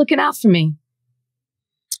 God's looking out for me.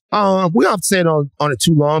 We don't have to say it on it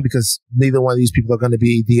too long because neither one of these people are going to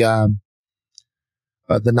be the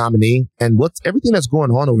nominee. And everything that's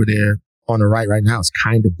going on over there on the right now is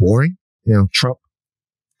kind of boring. Trump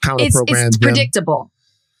counter-programmed. It's predictable.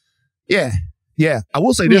 Yeah. Yeah. I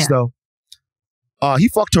will say this though. He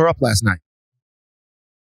fucked her up last night.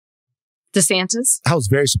 DeSantis? I was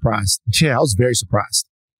very surprised. Yeah, I was very surprised.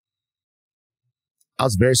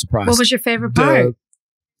 What was your favorite part?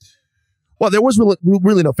 Well, there was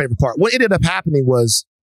really no favorite part. What ended up happening was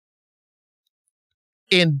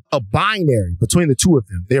in a binary between the two of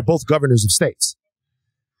them. They're both governors of states.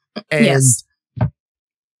 And yes.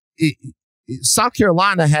 South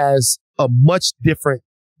Carolina has a much different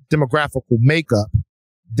demographic makeup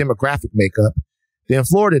than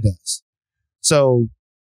Florida does. So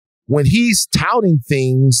when he's touting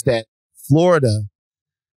things that Florida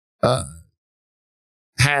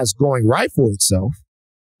has going right for itself,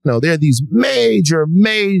 there are these major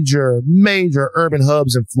urban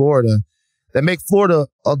hubs in Florida that make Florida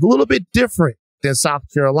a little bit different than South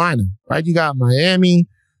Carolina, right? You got Miami,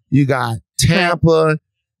 you got Tampa,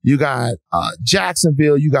 you got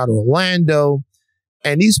Jacksonville, you got Orlando.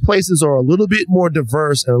 And these places are a little bit more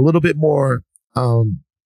diverse and a little bit more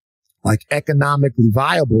economically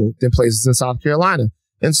viable than places in South Carolina.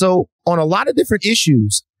 And so on a lot of different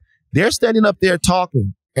issues, they're standing up there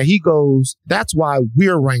talking. And he goes, that's why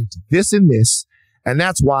we're ranked this and this. And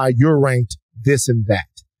that's why you're ranked this and that.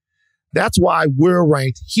 That's why we're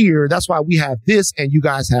ranked here. That's why we have this and you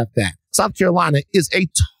guys have that. South Carolina is a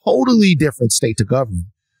totally different state to govern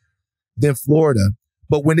than Florida.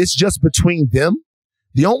 But when it's just between them,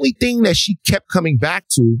 the only thing that she kept coming back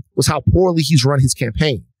to was how poorly he's run his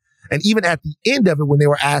campaign. And even at the end of it, when they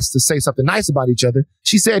were asked to say something nice about each other,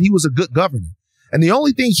 she said he was a good governor. And the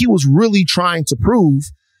only thing he was really trying to prove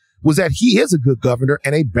was that he is a good governor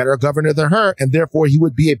and a better governor than her, and therefore he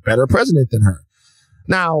would be a better president than her.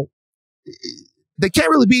 Now, they can't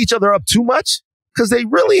really beat each other up too much because they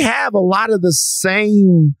really have a lot of the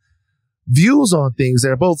same views on things.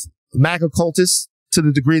 They're both MAGA cultists to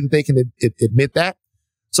the degree that they can admit that.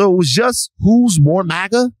 So it was just who's more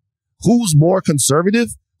MAGA, who's more conservative,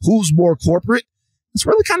 who's more corporate. It's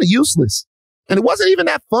really kind of useless. And it wasn't even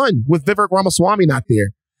that fun with Vivek Ramaswamy not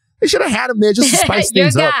there. They should have had him there just to spice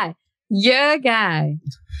things up. Your guy.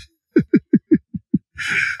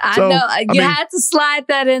 I know. You had to slide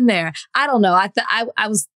that in there. I don't know. I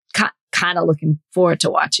was kind of looking forward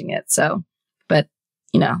to watching it. So, but,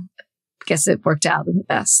 I guess it worked out in the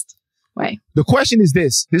best way. The question is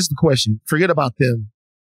this. This is the question. Forget about them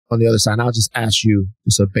on the other side. And I'll just ask you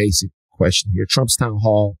just a basic question here. Trump's town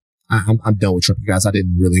hall. I'm done with Trump, you guys. I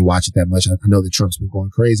didn't really watch it that much. I know that Trump's been going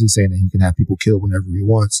crazy, saying that he can have people killed whenever he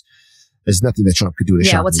wants. There's nothing that Trump could do to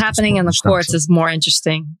shock me. What's happening in the courts is more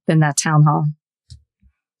interesting than that town hall.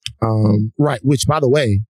 Right. Which, by the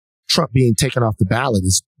way, Trump being taken off the ballot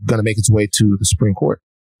is going to make its way to the Supreme Court.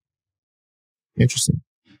 Interesting.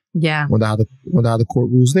 Yeah. Wonder how the court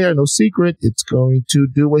rules there. No secret. It's going to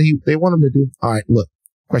do what they want him to do. All right. Look,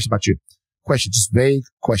 question about you. Question, just vague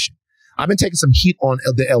question. I've been taking some heat on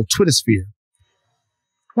the El Twitter sphere.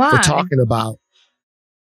 Why? For talking about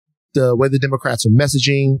the way the Democrats are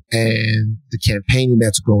messaging and the campaigning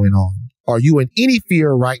that's going on. Are you in any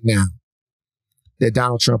fear right now that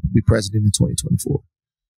Donald Trump will be president in 2024?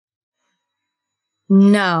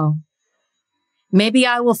 No. Maybe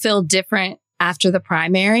I will feel different after the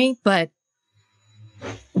primary, but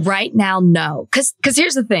right now, no. Because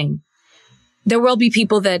here's the thing. There will be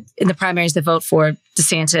people that in the primaries that vote for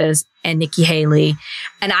DeSantis and Nikki Haley.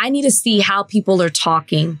 And I need to see how people are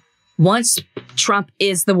talking once Trump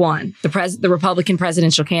is the one, the Republican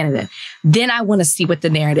presidential candidate. Then I want to see what the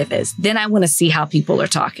narrative is. Then I want to see how people are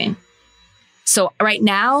talking. So right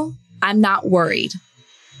now, I'm not worried.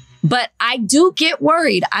 But I do get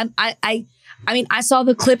worried. I mean, I saw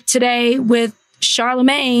the clip today with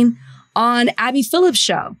Charlemagne on Abby Phillips'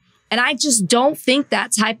 show. And I just don't think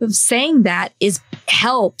that type of saying that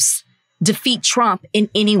helps defeat Trump in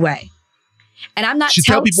any way. And I'm not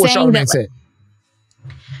tell people what Charlemagne said.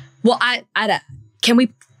 Well, can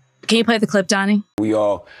you play the clip, Donnie? We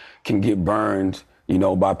all can get burned,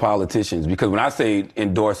 by politicians. Because when I say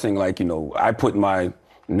endorsing, I put my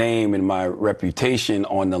name and my reputation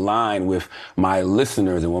on the line with my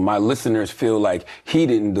listeners. And when my listeners feel like he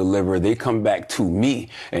didn't deliver, they come back to me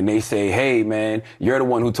and they say, hey, man, you're the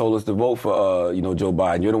one who told us to vote for, Joe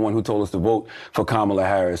Biden. You're the one who told us to vote for Kamala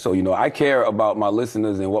Harris. So, I care about my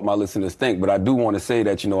listeners and what my listeners think. But I do want to say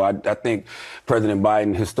that, I think President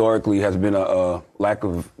Biden historically has been a lack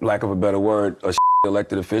of a better word, a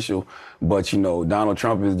elected official. But, Donald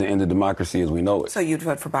Trump is the end of democracy as we know it. So you'd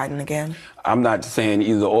vote for Biden again? I'm not saying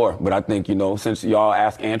either or, but I think, since y'all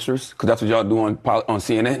ask answers, because that's what y'all do on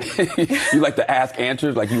CNN, you like to ask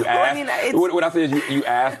answers, like you ask. What I say is you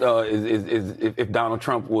asked is if Donald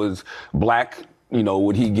Trump was black,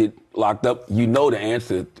 would he get locked up? You know the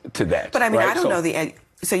answer to that. But I right? I don't know the answer.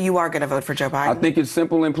 So you are going to vote for Joe Biden? I think it's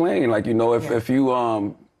simple and plain. If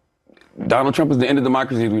you, Donald Trump is the end of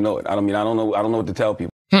democracy as we know it. I don't know what to tell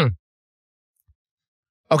people.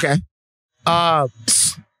 Okay. Talk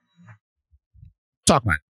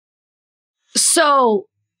about it. So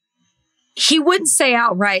he wouldn't say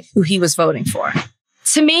outright who he was voting for.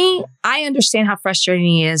 To me, I understand how frustrating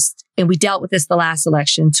he is. And we dealt with this the last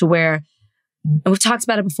election to where, and we've talked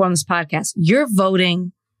about it before on this podcast, you're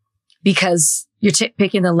voting because you're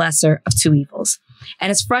picking the lesser of two evils.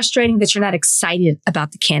 And it's frustrating that you're not excited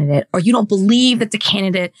about the candidate, or you don't believe that the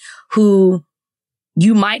candidate who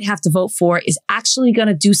you might have to vote for is actually going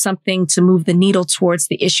to do something to move the needle towards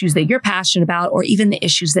the issues that you're passionate about, or even the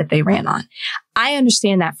issues that they ran on. I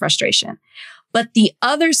understand that frustration. But the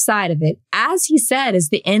other side of it, as he said, is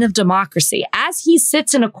the end of democracy. As he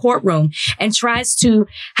sits in a courtroom and tries to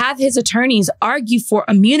have his attorneys argue for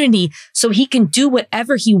immunity so he can do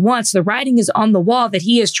whatever he wants, the writing is on the wall that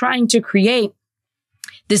he is trying to create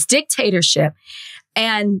this dictatorship.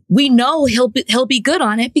 And we know he'll be good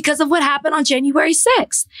on it because of what happened on January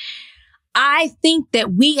 6th. I think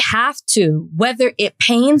that we have to, whether it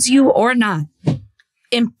pains you or not,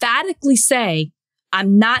 emphatically say,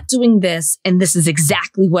 I'm not doing this, and this is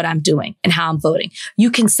exactly what I'm doing and how I'm voting. You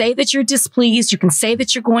can say that you're displeased. You can say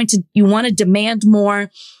that you want to demand more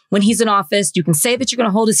when he's in office. You can say that you're going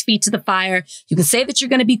to hold his feet to the fire. You can say that you're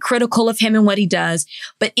going to be critical of him and what he does,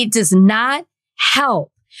 but it does not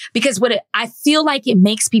help. Because I feel like it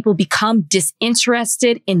makes people become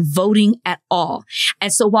disinterested in voting at all.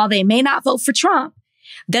 And so while they may not vote for Trump,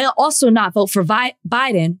 they'll also not vote for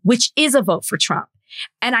Biden, which is a vote for Trump.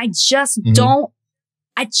 And I just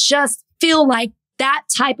I just feel like that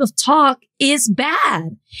type of talk is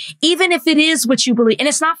bad, even if it is what you believe. And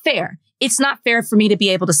it's not fair. It's not fair for me to be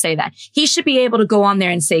able to say that. He should be able to go on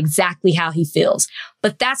there and say exactly how he feels.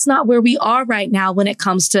 But that's not where we are right now when it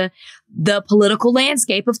comes to the political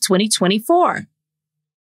landscape of 2024.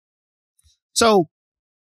 So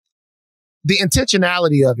the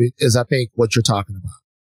intentionality of it is, I think, what you're talking about.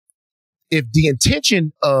 If the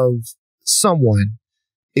intention of someone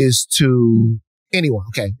is to anyone,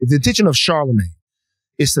 okay, if the intention of Charlemagne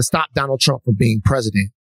is to stop Donald Trump from being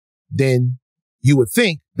president, then you would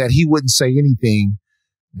think that he wouldn't say anything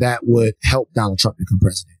that would help Donald Trump become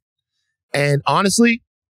president. And honestly,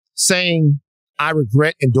 saying I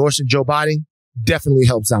regret endorsing Joe Biden definitely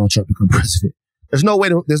helps Donald Trump become president. There's no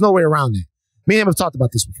way around that. Me and him have talked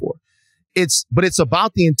about this before. But it's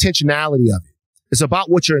about the intentionality of it. It's about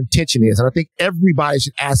what your intention is. And I think everybody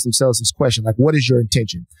should ask themselves this question, like, what is your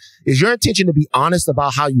intention? Is your intention to be honest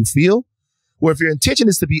about how you feel? Or if your intention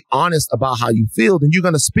is to be honest about how you feel, then you're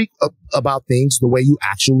going to speak about things the way you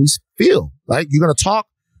actually feel, right? You're going to talk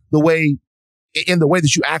in the way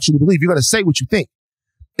that you actually believe. You're going to say what you think.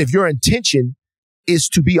 If your intention is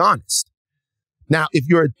to be honest. Now, if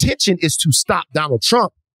your intention is to stop Donald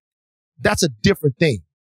Trump, that's a different thing,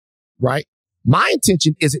 right? My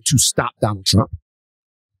intention isn't to stop Donald Trump.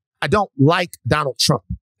 I don't like Donald Trump.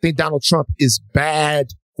 I think Donald Trump is bad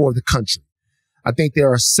for the country. I think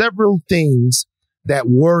there are several things that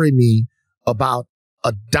worry me about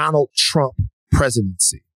a Donald Trump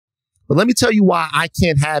presidency. But let me tell you why I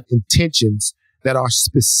can't have intentions that are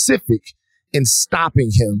specific in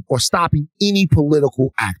stopping him or stopping any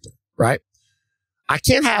political actor, right? I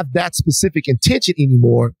can't have that specific intention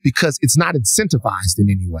anymore because it's not incentivized in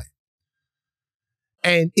any way.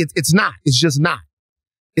 And it's not. It's just not.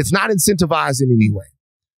 It's not incentivized in any way.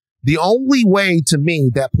 The only way to me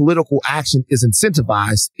that political action is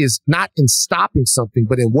incentivized is not in stopping something,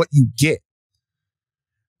 but in what you get.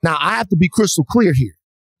 Now, I have to be crystal clear here.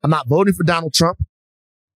 I'm not voting for Donald Trump.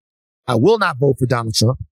 I will not vote for Donald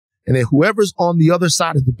Trump. And then whoever's on the other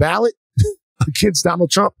side of the ballot against Donald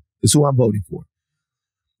Trump is who I'm voting for.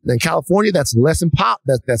 In California, that's less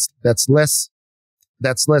that's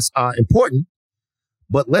less important.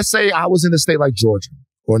 But let's say I was in a state like Georgia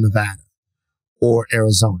or Nevada or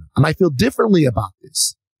Arizona. I might feel differently about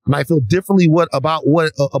this. I might feel differently about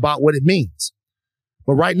what it means.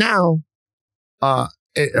 But right now,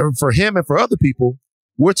 for him and for other people,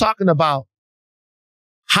 we're talking about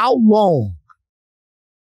how long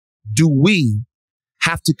do we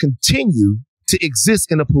have to continue to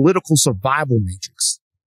exist in a political survival matrix?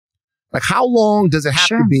 Like, how long does it have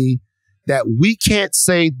to be that we can't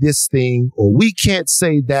say this thing or we can't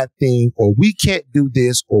say that thing or we can't do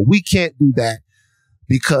this or we can't do that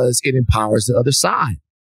because it empowers the other side?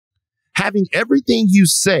 Having everything you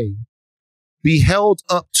say be held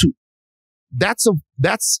up to,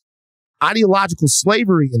 that's ideological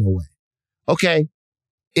slavery in a way. Okay,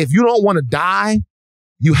 if you don't want to die,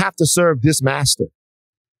 you have to serve this master.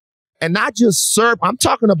 And not just serve, I'm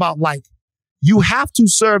talking about like, you have to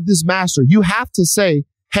serve this master. You have to say,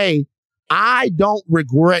 hey, I don't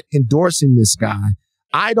regret endorsing this guy.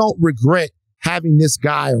 I don't regret having this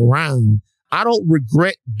guy around. I don't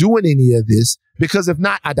regret doing any of this because if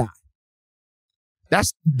not, I die.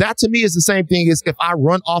 That to me is the same thing as if I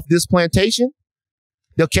run off this plantation,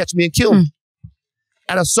 they'll catch me and kill me.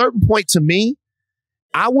 At a certain point to me,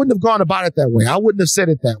 I wouldn't have gone about it that way. I wouldn't have said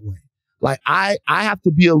it that way. Like I have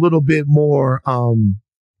to be a little bit more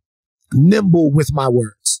nimble with my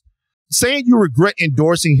words. Saying you regret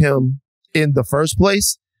endorsing him in the first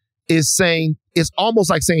place is almost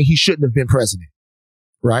like saying he shouldn't have been president,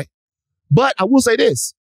 right? But I will say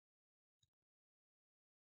this.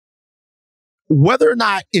 Whether or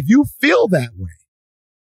not, if you feel that way,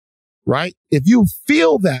 right? If you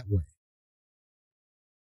feel that way,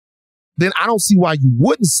 then I don't see why you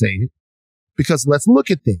wouldn't say it, because let's look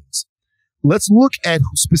at things. Let's look at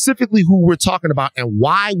specifically who we're talking about and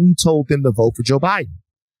why we told them to vote for Joe Biden.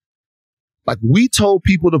 Like, we told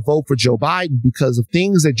people to vote for Joe Biden because of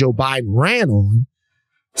things that Joe Biden ran on,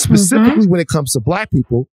 specifically when it comes to black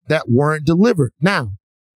people, that weren't delivered. Now,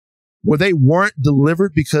 they weren't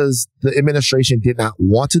delivered because the administration did not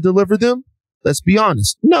want to deliver them? Let's be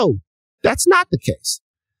honest. No, that's not the case.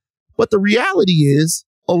 But the reality is,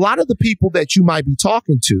 a lot of the people that you might be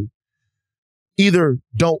talking to either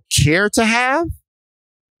don't care to have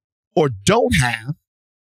or don't have.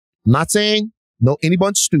 I'm not saying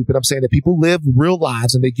anyone's stupid. I'm saying that people live real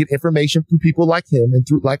lives and they get information from people like him and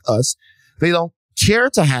through like us. They don't care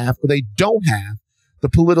to have, or they don't have the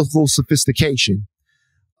political sophistication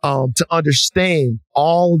to understand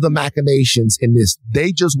all the machinations in this.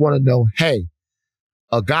 They just want to know, hey,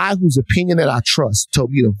 a guy whose opinion that I trust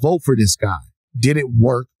told me to vote for this guy. Did it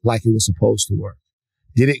work like it was supposed to work?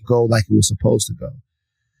 Did it go like it was supposed to go?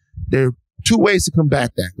 There are two ways to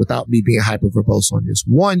combat that without me being hyper verbose on this.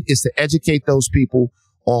 One is to educate those people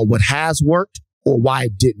on what has worked or why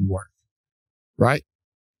it didn't work, right?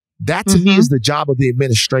 That to me is the job of the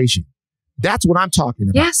administration. That's what I'm talking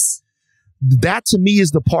about. Yes. That to me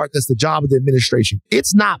is the part that's the job of the administration.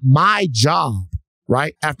 It's not my job,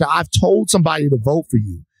 right? After I've told somebody to vote for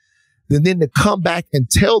you, then to come back and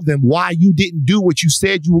tell them why you didn't do what you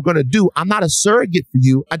said you were going to do. I'm not a surrogate for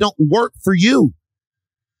you. I don't work for you.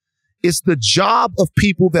 It's the job of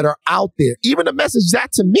people that are out there. Even to message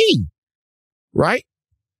that to me, right?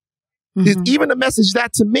 Even to message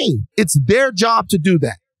that to me. It's their job to do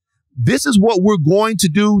that. This is what we're going to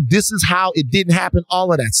do. This is how it didn't happen.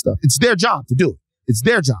 All of that stuff. It's their job to do it. It's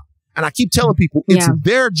their job. And I keep telling people it's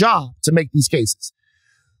their job to make these cases.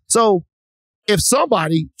 So if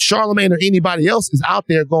somebody, Charlamagne or anybody else, is out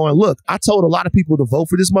there going, look, I told a lot of people to vote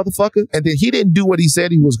for this motherfucker, and then he didn't do what he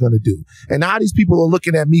said he was going to do. And now these people are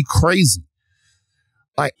looking at me crazy.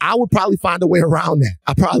 Like, I would probably find a way around that.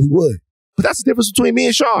 I probably would. But that's the difference between me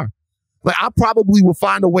and Char. Like, I probably will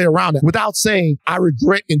find a way around it without saying I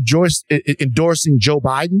regret endorsing Joe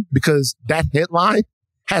Biden, because that headline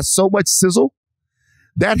has so much sizzle.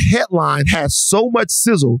 That headline has so much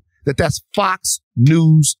sizzle that's Fox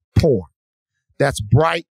News porn. That's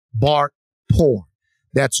Breitbart porn.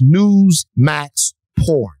 That's Newsmax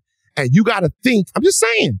porn. And you got to think, I'm just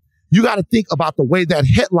saying, you got to think about the way that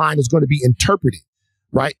headline is going to be interpreted,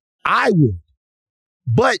 right? I would.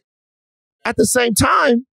 But at the same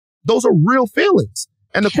time, those are real feelings.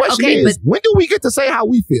 And the question is, when do we get to say how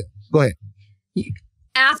we feel? Go ahead.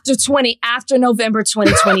 After November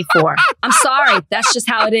 2024. I'm sorry. That's just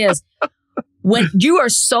how it is. When you are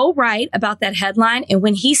so right about that headline, and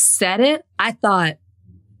when he said it, I thought,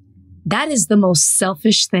 that is the most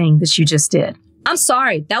selfish thing that you just did. I'm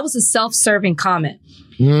sorry. That was a self-serving comment.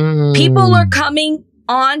 People are coming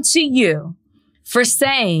on to you for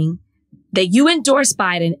saying that you endorse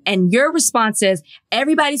Biden, and your response is,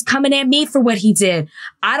 everybody's coming at me for what he did.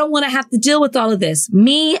 I don't want to have to deal with all of this.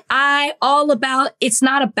 It's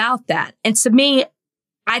not about that. And to me,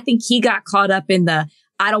 I think he got caught up in I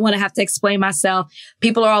don't want to have to explain myself.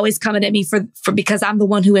 People are always coming at me for because I'm the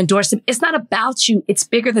one who endorsed him. It's not about you. It's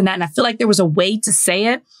bigger than that. And I feel like there was a way to say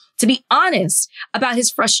it, to be honest about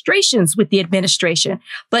his frustrations with the administration,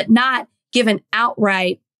 but not give an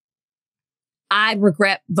outright, I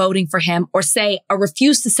regret voting for him, or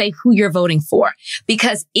refuse to say who you're voting for,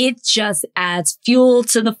 because it just adds fuel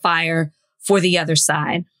to the fire for the other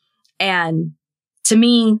side. And to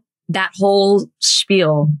me, that whole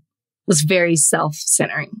spiel was very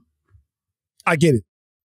self-centering. I get it.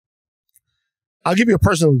 I'll give you a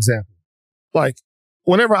personal example. Like,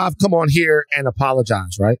 whenever I've come on here and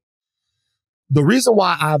apologized, right? The reason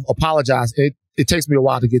why I've apologized, it takes me a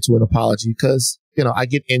while to get to an apology because, I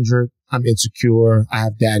get injured. I'm insecure. I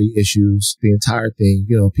have daddy issues, the entire thing.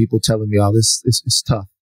 People telling me all this is tough.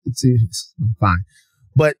 It's fine.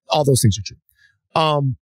 But all those things are true.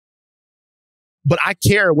 But I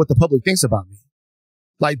care what the public thinks about me.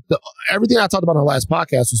 Like everything I talked about on the last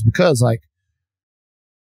podcast was because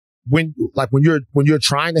when you're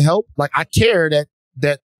trying to help, like I care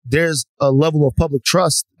that there's a level of public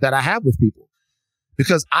trust that I have with people,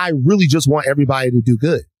 because I really just want everybody to do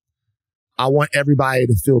good. I want everybody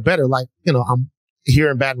to feel better. Like, I'm here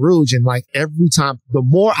in Baton Rouge, and like every time, the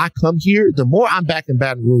more I come here, the more I'm back in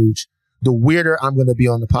Baton Rouge, the weirder I'm going to be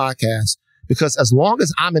on the podcast, because as long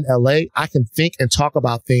as I'm in LA, I can think and talk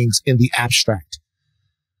about things in the abstract.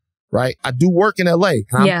 Right? I do work in LA, and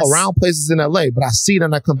I'm around places in LA, but I see it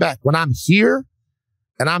and I come back. When I'm here,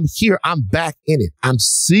 I'm back in it. I'm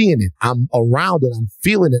seeing it. I'm around it. I'm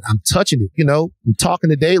feeling it. I'm touching it. I'm talking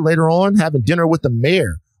today, later on, having dinner with the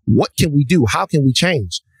mayor. What can we do? How can we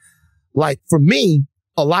change? Like for me,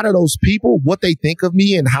 a lot of those people, what they think of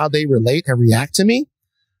me and how they relate and react to me,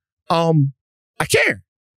 I care.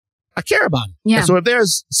 I care about it. Yeah. And so if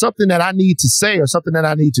there's something that I need to say or something that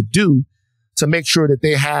I need to do to make sure that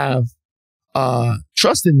they have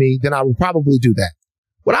trust in me, then I will probably do that.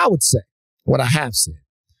 What I would say, what I have said,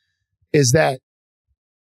 is that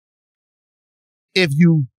if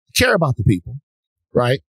you care about the people,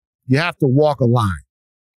 right, you have to walk a line.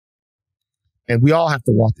 And we all have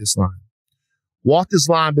to walk this line. Walk this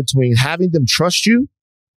line between having them trust you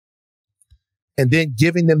and then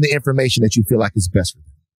giving them the information that you feel like is best for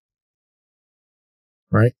them.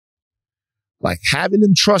 Right? Like having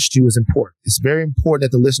them trust you is important. It's very important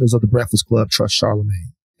that the listeners of the Breakfast Club trust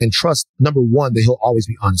Charlamagne and trust, number one, that he'll always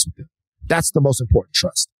be honest with them. That's the most important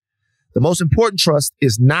trust. The most important trust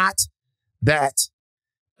is not that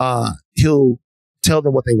he'll tell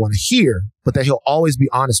them what they want to hear, but that he'll always be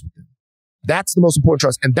honest with them. That's the most important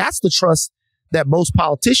trust. And that's the trust that most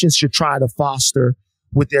politicians should try to foster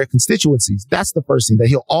with their constituencies. That's the first thing, that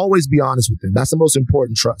he'll always be honest with them. That's the most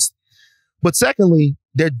important trust. But secondly,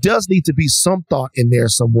 there does need to be some thought in there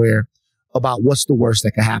somewhere about what's the worst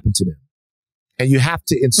that can happen to them. And you have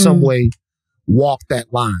to, in some way, walk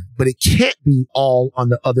that line. But it can't be all on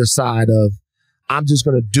the other side of, I'm just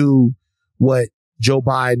going to do what Joe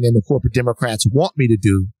Biden and the corporate Democrats want me to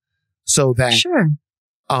do so that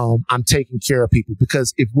I'm taking care of people.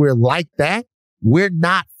 Because if we're like that, we're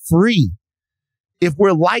not free. If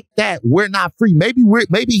we're like that, we're not free.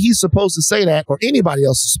 Maybe he's supposed to say that, or anybody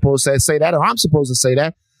else is supposed to say that, or I'm supposed to say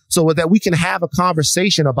that, so that we can have a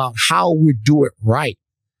conversation about how we do it right.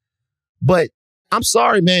 But I'm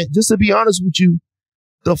sorry, man, just to be honest with you,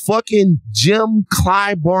 the fucking Jim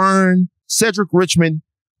Clyburn, Cedric Richmond,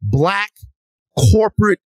 black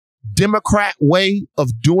corporate Democrat way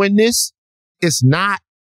of doing this is not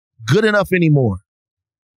good enough anymore.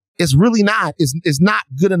 It's really not. It's not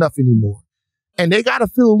good enough anymore. And they got to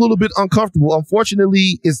feel a little bit uncomfortable.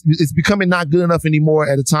 Unfortunately, it's becoming not good enough anymore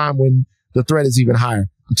at a time when the threat is even higher.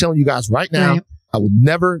 I'm telling you guys right now, I will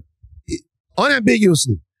never,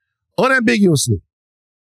 unambiguously, I'm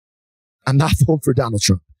not voting for Donald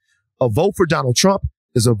Trump. A vote for Donald Trump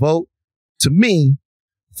is a vote, to me,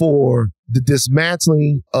 for the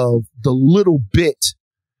dismantling of the little bit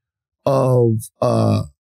of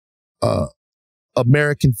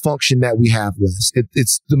American function that we have less.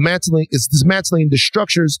 It's dismantling the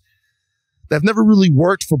structures that have never really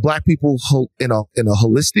worked for Black people in a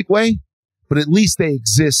holistic way, but at least they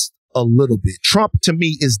exist a little bit. Trump, to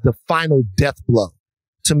me, is the final death blow.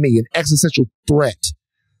 To me, an existential threat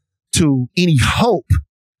to any hope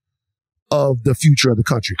of the future of the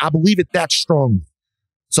country. I believe it that strongly.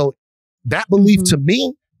 So that belief to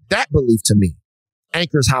me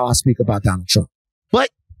anchors how I speak about Donald Trump. But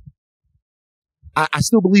I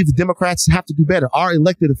still believe the Democrats have to do better. Our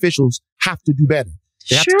elected officials have to do better.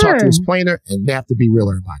 They have to talk to us plainer, and they have to be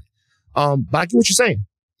realer about it. But I get what you're saying.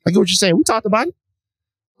 We talked about it.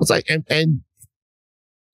 It's like, and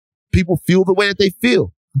people feel the way that they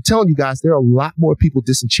feel. I'm telling you guys, there are a lot more people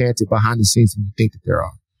disenchanted behind the scenes than you think that there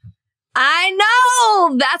are. I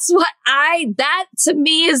know. That to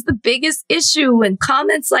me is the biggest issue. And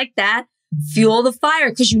comments like that fuel the fire.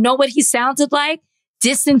 Because you know what he sounded like?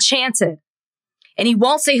 Disenchanted. And he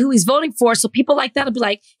won't say who he's voting for. So people like that will be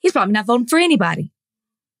like, he's probably not voting for anybody.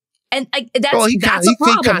 And that's a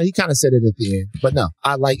problem. He kind of said it at the end. But no,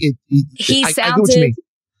 I like it. He sounded I get what you mean.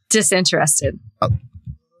 Disinterested.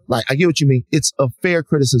 I get what you mean. It's a fair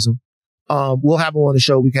criticism. We'll have him on the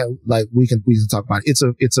show. We can talk about it.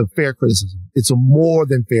 It's a fair criticism. It's a more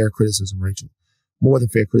than fair criticism, Rachel. More than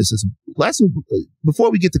fair criticism. Lastly,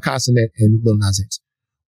 before we get to Kai Cenat and Lil Nas X,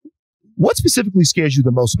 what specifically scares you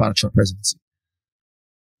the most about a Trump presidency?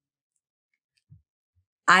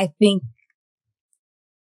 I think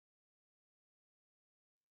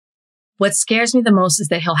what scares me the most is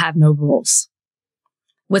that he'll have no rules.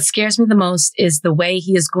 What scares me the most is the way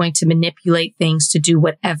he is going to manipulate things to do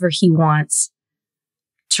whatever he wants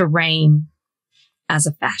to reign as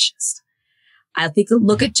a fascist. I think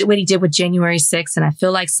look at what he did with January 6th, and I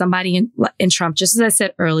feel like somebody in Trump, just as I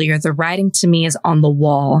said earlier, the writing to me is on the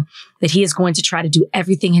wall that he is going to try to do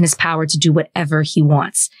everything in his power to do whatever he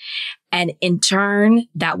wants. And in turn,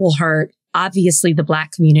 that will hurt, obviously, the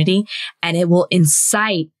Black community, and it will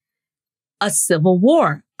incite a civil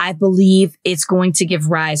war. I believe it's going to give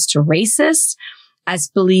rise to racists. I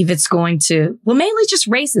believe it's going to, mainly just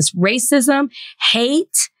racism,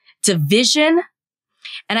 hate, division.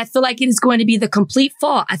 And I feel like it is going to be the complete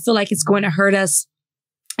fall. I feel like it's going to hurt us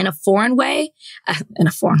in a foreign way,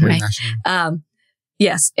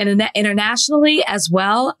 yes. And internationally as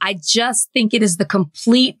well. I just think it is the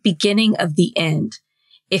complete beginning of the end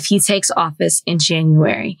if he takes office in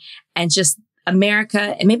January, and just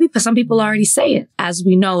America, and maybe some people already say it, as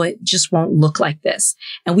we know, it just won't look like this.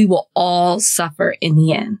 And we will all suffer in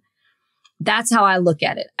the end. That's how I look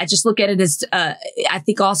at it. I just look at it as, I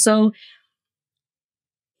think also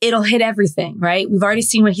it'll hit everything, right? We've already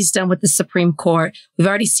seen what he's done with the Supreme Court. We've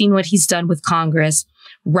already seen what he's done with Congress.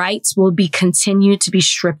 Rights will be continued to be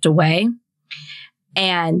stripped away.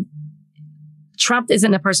 And Trump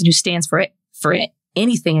isn't a person who stands for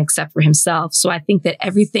anything except for himself. So I think that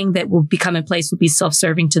everything that will become in place will be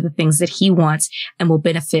self-serving to the things that he wants and will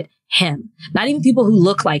benefit him. Not even people who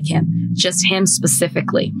look like him, just him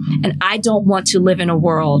specifically. And I don't want to live in a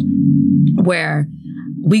world where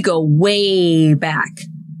we go way back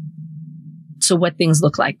to what things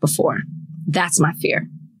look like before. That's my fear.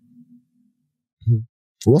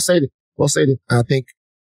 Well stated. I think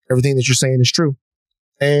everything that you're saying is true.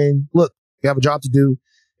 And look, we have a job to do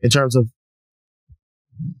in terms of,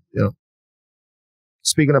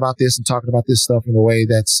 speaking about this and talking about this stuff in a way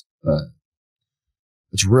that's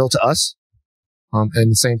real to us. And at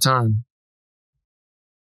the same time,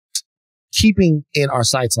 keeping in our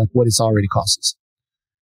sights like what it's already cost us.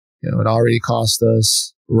 It already cost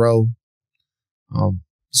us Roe.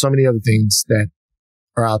 So many other things that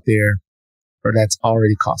are out there, or that's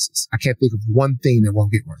already cost us. I can't think of one thing that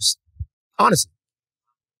won't get worse. Honestly,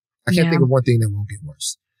 I can't think of one thing that won't get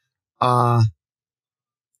worse.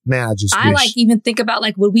 Man, I wish. Even think about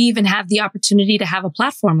would we even have the opportunity to have a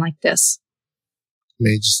platform like this? I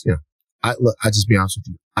mean, I just be honest with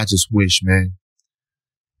you. I just wish, man,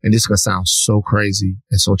 and this is going to sound so crazy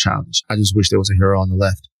and so childish. I just wish there was a hero on the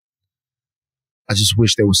left. I just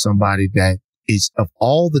wish there was somebody that is, of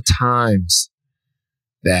all the times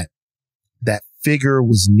that figure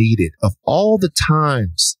was needed, of all the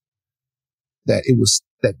times that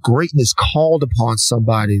that greatness called upon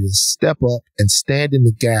somebody to step up and stand in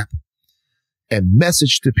the gap and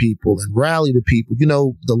message to people and rally to people.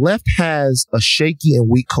 The left has a shaky and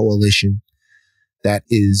weak coalition that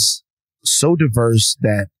is so diverse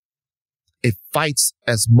that it fights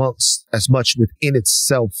as much within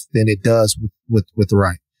itself than it does with the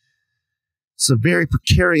right. It's a very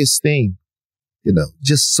precarious thing,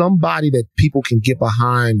 just somebody that people can get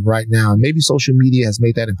behind right now. And maybe social media has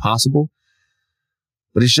made that impossible.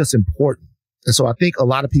 but it's just important. And so I think a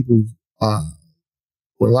lot of people,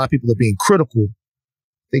 when a lot of people are being critical,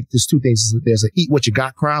 I think there's two things. There's an eat what you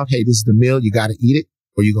got crowd. Hey, this is the meal. You got to eat it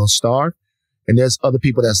or you're going to starve. And there's other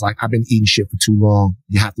people that's like, I've been eating shit for too long.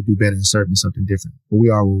 You have to do better and serve me something different. But we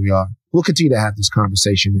are where we are. We'll continue to have this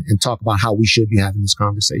conversation and talk about how we should be having this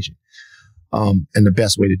conversation, and the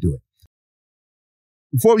best way to do it.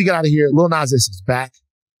 Before we get out of here, Lil Nas X is back.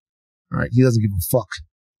 All right. He doesn't give a fuck.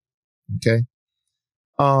 Okay.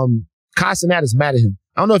 Kai Cenat is mad at him.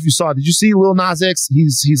 I don't know if you saw. Did you see Lil Nas X?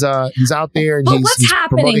 He's out there and what's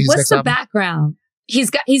happening? What's the background?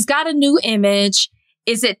 He's got a new image.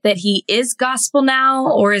 Is it that he is gospel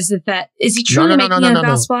now, or is it that is he truly making a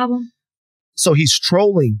gospel album? So he's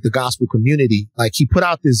trolling the gospel community. Like he put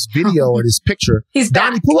out this video or this picture. He's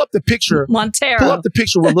Donnie, back. pull up the picture. Montero. Pull up the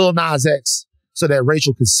picture with Lil Nas X so that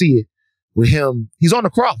Rachel could see it with him. He's on the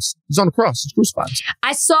cross. He's on the cross. He's crucified.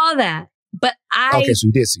 I saw that, but Okay, so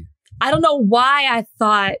you did see it. I don't know why I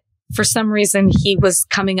thought for some reason he was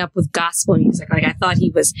coming up with gospel music. Like I thought he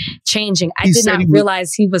was changing. I did not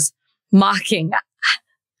realize he was mocking.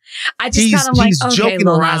 I just kind of like, okay,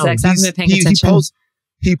 Lil Nas X, I haven't been paying attention.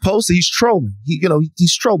 He posted, he's trolling.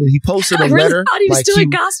 He's trolling. He posted a I really letter. Thought he was doing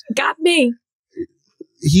gospel. Got me.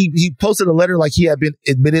 He posted a letter like he had been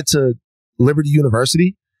admitted to Liberty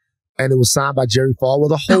University, and it was signed by Jerry Falwell.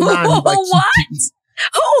 The whole nine. Like, what?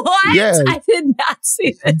 Yeah. I did not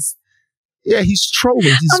see this. Yeah, he's trolling.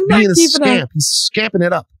 He's being a scamp. He's scamping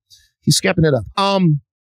it up.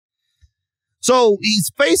 So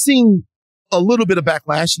he's facing a little bit of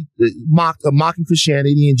backlash. Mocking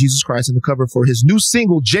Christianity and Jesus Christ in the cover for his new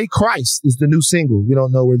single, J. Christ is the new single. We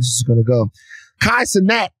don't know where this is going to go. Kai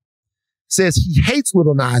Cenat says he hates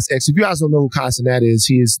Lil Nas X. If you guys don't know who Kai Cenat is,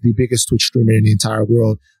 he is the biggest Twitch streamer in the entire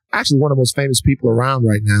world. Actually, one of the most famous people around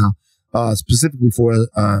right now, specifically for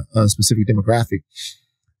a specific demographic.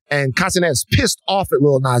 And Kai Cenat is pissed off at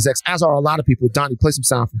Lil Nas X, as are a lot of people. Donnie, play some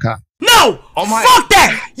sound from Kai. No! Fuck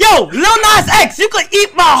that! Yo, Lil Nas X, you could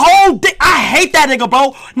eat my whole dick. I hate that nigga,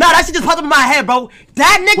 bro. Nah, that shit just popped up in my head, bro.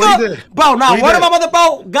 That nigga, bro, word of my mother,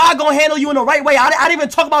 bro. God gonna handle you in the right way. I didn't even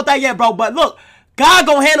talk about that yet, bro. But look, God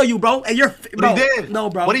gonna handle you, bro. And you're, bro. What he did? No,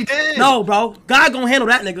 bro. What he did? No, bro. God gonna handle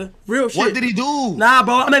that nigga. Real shit. What did he do? Nah,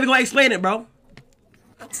 bro. I'm not even gonna explain it, bro.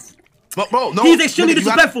 But bro, no. He's extremely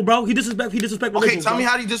disrespectful, bro. He disrespect religion. Okay, tell me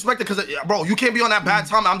how he disrespected, because, bro, you can't be on that bad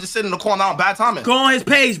timing. I'm just sitting in the corner on bad timing. Go on his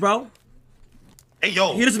page, bro. Hey,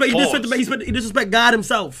 yo. He disrespect God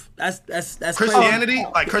himself. That's Christianity?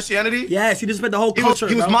 Crazy. Like Christianity? Yes, he disrespect the whole culture.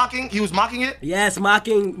 He was mocking it? Yes,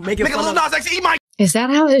 making fun of. Lil Nas X, eat my. Is that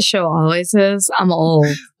how his show always is? I'm old.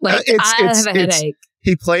 Like I have a headache.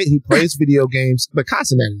 He plays video games, but Kai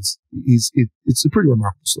Cenat it's a pretty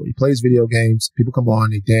remarkable story. He plays video games. People come on,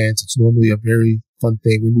 they dance. It's normally a very fun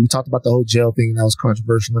thing. We talked about the whole jail thing, and that was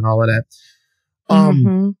controversial and all of that.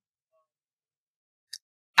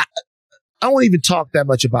 I won't even talk that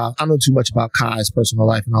much about, I don't know too much about Kai's personal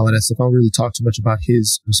life and all of that stuff. I don't really talk too much about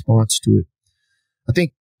his response to it. I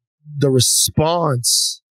think the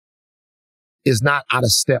response is not out of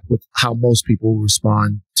step with how most people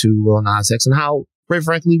respond to Lil Nas X and how, very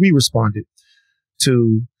frankly, we responded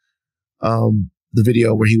to the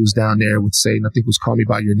video where he was down there with saying, I think it was Call Me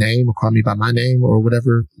By Your Name or Call Me By My Name or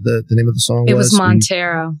whatever the name of the song was. It was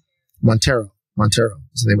Montero. Montero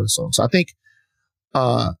is the name of the song. So I think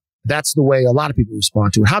that's the way a lot of people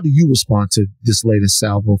respond to it. How do you respond to this latest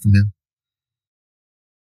salvo from him?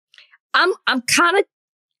 I'm kind of,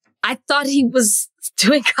 I thought he was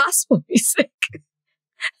doing gospel music.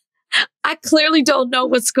 I clearly don't know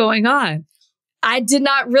what's going on. I did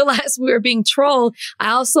not realize we were being trolled. I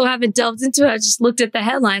also haven't delved into it. I just looked at the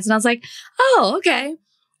headlines and I was like, oh, okay.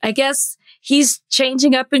 I guess he's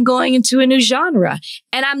changing up and going into a new genre.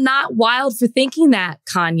 And I'm not wild for thinking that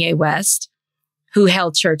Kanye West, who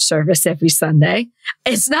held church service every Sunday,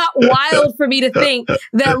 it's not wild for me to think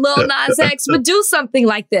that Lil Nas X would do something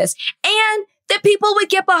like this and that people would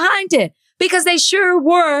get behind it because they sure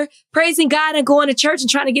were praising God and going to church and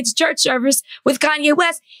trying to get to church service with Kanye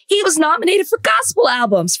West. He was nominated for gospel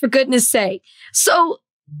albums, for goodness sake. So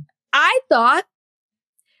I thought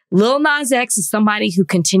Lil Nas X is somebody who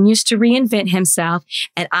continues to reinvent himself.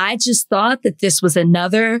 And I just thought that this was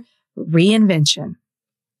another reinvention.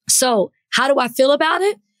 So how do I feel about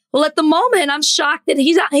it? Well, at the moment, I'm shocked that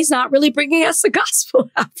he's not really bringing us a gospel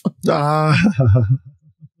album.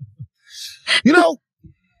 You know,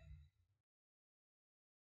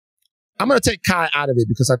 I'm going to take Kai out of it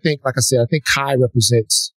because I think, like I said, I think Kai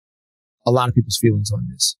represents a lot of people's feelings on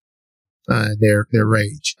this. their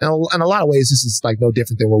rage. And in a lot of ways, this is like no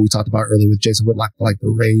different than what we talked about earlier with Jason Whitlock, like the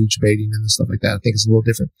rage baiting and stuff like that. I think it's a little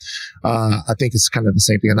different. I think it's kind of the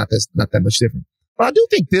same thing and not that much different. But I do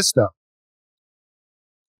think this stuff.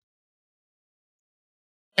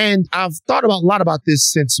 And I've thought a lot about this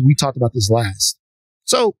since we talked about this last.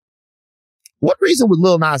 So what reason would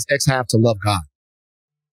Lil Nas X have to love God?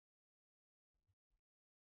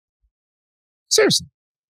 Seriously.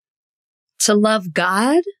 To love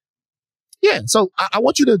God? Yeah. So I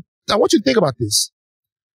want you to think about this.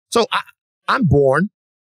 So I'm born.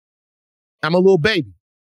 I'm a little baby,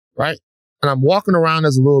 right? And I'm walking around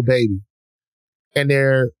as a little baby. And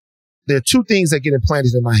there are two things that get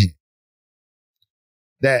implanted in my head.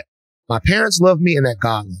 That my parents love me and that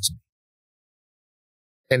God loves me.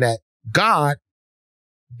 And that God,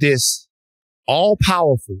 this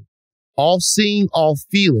all-powerful, all-seeing,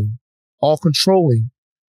 all-feeling, all-controlling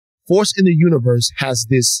force in the universe has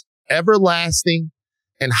this everlasting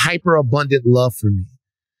and hyper-abundant love for me.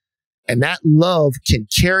 And that love can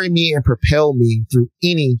carry me and propel me through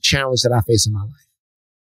any challenge that I face in my life.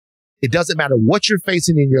 It doesn't matter what you're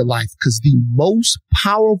facing in your life, because the most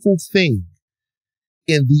powerful thing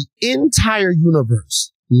in the entire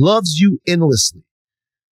universe loves you endlessly.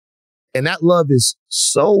 And that love is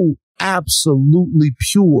so absolutely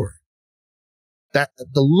pure that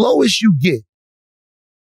the lowest you get,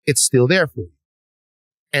 it's still there for you.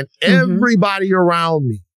 And everybody around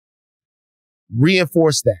me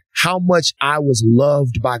reinforced that. How much I was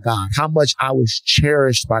loved by God, how much I was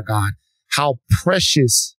cherished by God, how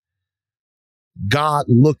precious God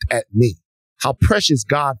looked at me, how precious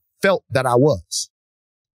God felt that I was.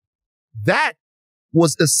 That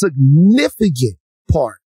was a significant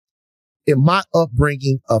part in my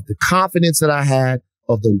upbringing of the confidence that I had,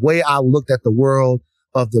 of the way I looked at the world,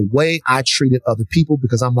 of the way I treated other people,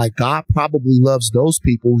 because I'm like, God probably loves those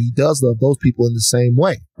people. He does love those people in the same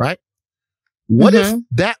way, right? What if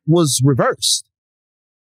that was reversed?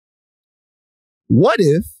 What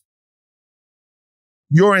if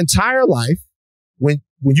your entire life, when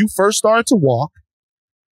you first started to walk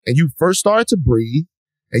and you first started to breathe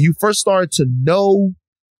and you first started to know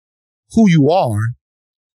who you are,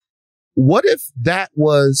 what if that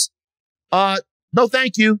was, no,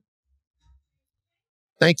 thank you.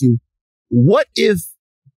 Thank you. What if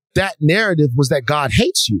that narrative was that God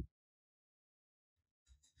hates you?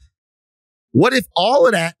 What if all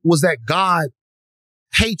of that was that God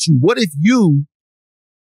hates you? What if you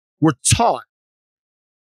were taught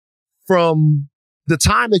from the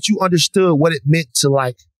time that you understood what it meant to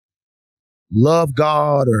like love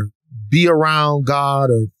God or be around God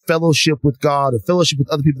or fellowship with God or fellowship with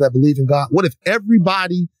other people that believe in God? What if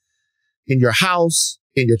everybody in your house,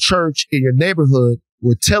 in your church, in your neighborhood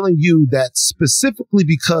were telling you that specifically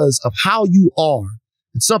because of how you are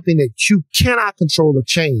and something that you cannot control or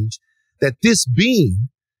change, that this being,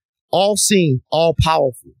 all seeing, all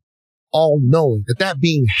powerful, all knowing, that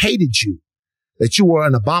being hated you, that you were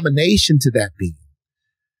an abomination to that being,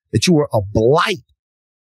 that you were a blight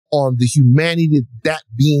on the humanity that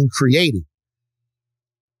being created?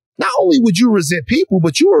 Not only would you resent people,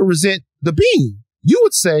 but you would resent the being. You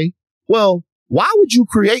would say, well, why would you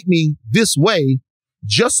create me this way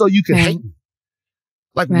just so you can hate me?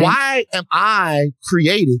 Like, why am I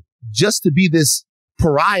created just to be this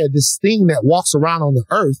pariah, this thing that walks around on the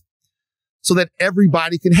earth so that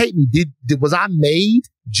everybody can hate me? Was I made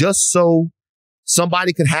just so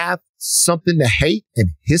somebody could have something to hate and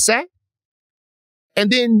hiss at? And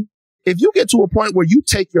then if you get to a point where you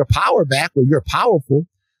take your power back, where you're powerful,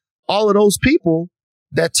 all of those people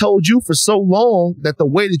that told you for so long that the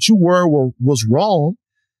way that you was wrong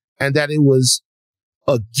and that it was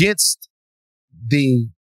against the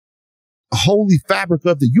holy fabric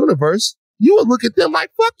of the universe, you would look at them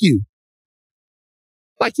like, fuck you.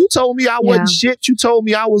 Like, you told me I wasn't shit. You told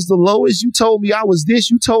me I was the lowest. You told me I was this.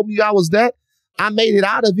 You told me I was that. I made it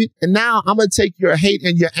out of it. And now I'm going to take your hate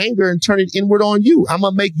and your anger and turn it inward on you. I'm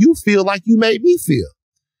going to make you feel like you made me feel.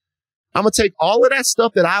 I'm going to take all of that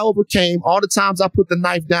stuff that I overcame, all the times I put the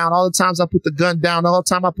knife down, all the times I put the gun down, all the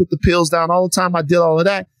time I put the pills down, all the time I did all of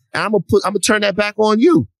that. And I'm going to turn that back on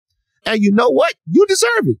you. And you know what? You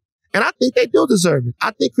deserve it. And I think they do deserve it.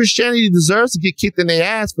 I think Christianity deserves to get kicked in their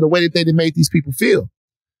ass for the way that they made these people feel.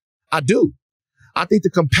 I do. I think the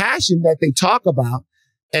compassion that they talk about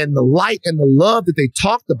and the light and the love that they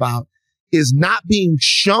talked about is not being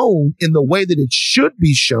shown in the way that it should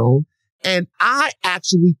be shown. And I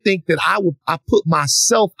actually think that I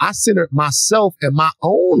centered myself and my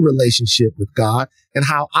own relationship with God and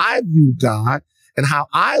how I view God and how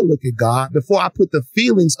I look at God before I put the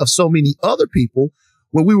feelings of so many other people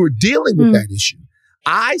when we were dealing with that issue.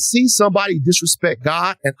 I see somebody disrespect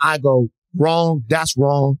God and I go, wrong, that's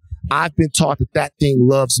wrong. I've been taught that that thing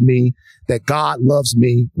loves me, that God loves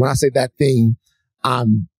me. When I say that thing,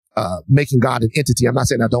 I'm making God an entity. I'm not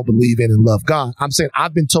saying I don't believe in and love God. I'm saying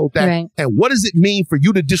I've been told that. Right. And what does it mean for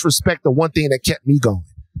you to disrespect the one thing that kept me going?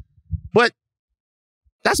 But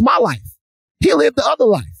that's my life. He lived the other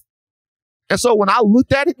life. And so when I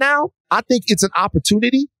looked at it now, I think it's an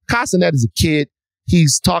opportunity. Kai Cenat is a kid.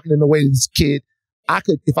 He's talking in the way of this kid. I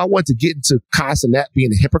could, if I wanted to get into Kai Cenat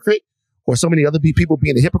being a hypocrite or so many other people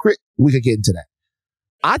being a hypocrite, we could get into that.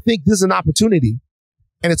 I think this is an opportunity,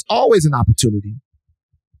 and it's always an opportunity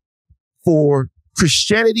for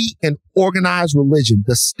Christianity and organized religion,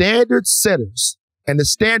 the standard setters and the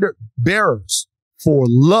standard bearers for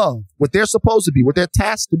love, what they're supposed to be, what they're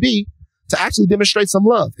tasked to be, to actually demonstrate some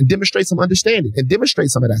love and demonstrate some understanding and demonstrate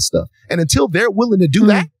some of that stuff. And until they're willing to do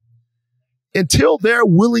that,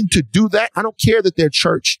 I don't care that their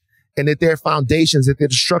church and that their foundations, that their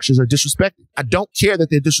structures are disrespected. I don't care that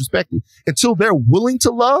they're disrespected. Until they're willing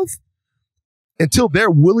to love, until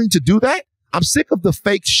they're willing to do that, I'm sick of the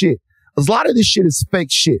fake shit. A lot of this shit is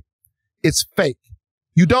fake shit. It's fake.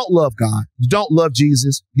 You don't love God. You don't love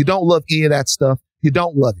Jesus. You don't love any of that stuff. You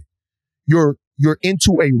don't love it. You're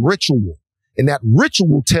into a ritual, and that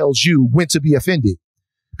ritual tells you when to be offended.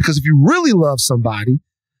 Because if you really love somebody,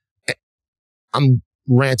 I'm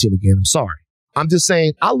ranting again. I'm sorry. I'm just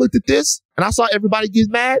saying, I looked at this and I saw everybody get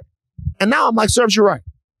mad. And now I'm like, serves you right.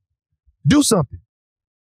 Do something.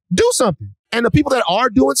 Do something. And the people that are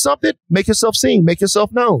doing something, make yourself seen, make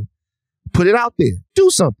yourself known. Put it out there. Do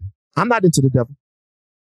something. I'm not into the devil.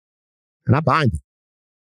 And I bind it.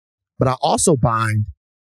 But I also bind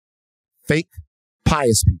fake,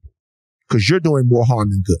 pious people. Because you're doing more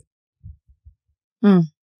harm than good.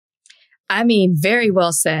 I mean, very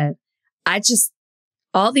well said.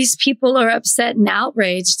 All these people are upset and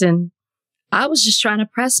outraged, and I was just trying to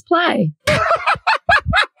press play. I'm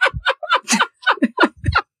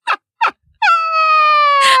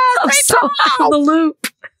so out of the loop.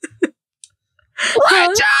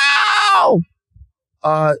 Rachel!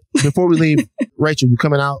 Before we leave, Rachel, you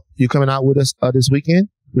coming out with us this weekend?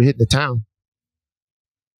 We're hitting the town.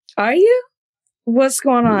 Are you? What's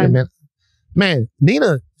going on? Yeah, man,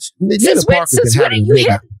 Nina Parker's been having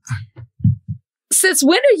Since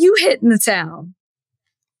when are you hitting the town?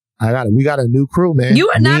 We got a new crew, man. You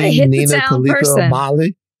are not a hit the town Kalika, person.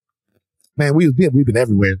 Molly. Man, we've been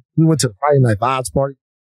everywhere. We went to the Friday Night Vibes party.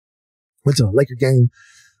 Went to a Laker game.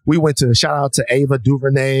 We went to shout out to Ava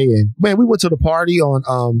DuVernay, and man, we went to the party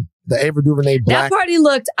on the Ava DuVernay Black. That party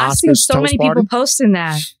looked. I've seen so many people posting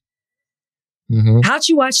that. Mm-hmm. How'd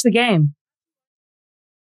you watch the game?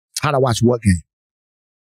 How'd I watch what game?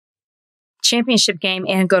 Championship game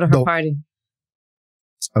and go to her party.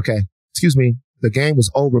 Okay. Excuse me. The game was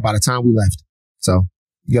over by the time we left. So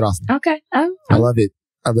get off me. Okay. I love it.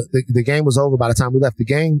 The game was over by the time we left. The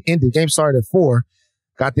game ended. The game started at 4.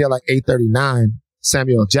 Got there like 8:39.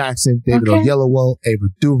 Samuel Jackson, David Oyelowo, Ava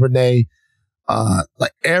DuVernay.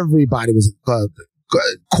 Like everybody was,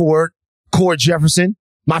 Cord Jefferson,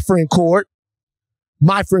 my friend Cord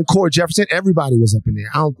Jefferson. Everybody was up in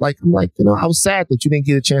there. I'm like, I was sad that you didn't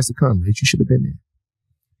get a chance to come, Rach. You should have been there.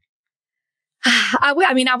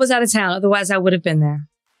 I mean, I was out of town. Otherwise, I would have been there.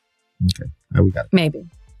 Okay. Now we got it. Maybe.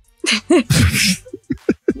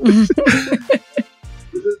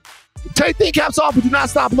 Take think caps off, but do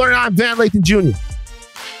not stop learning. I'm Van Lathan Jr.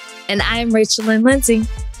 And I'm Rachel Lindsay.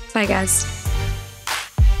 Bye, guys.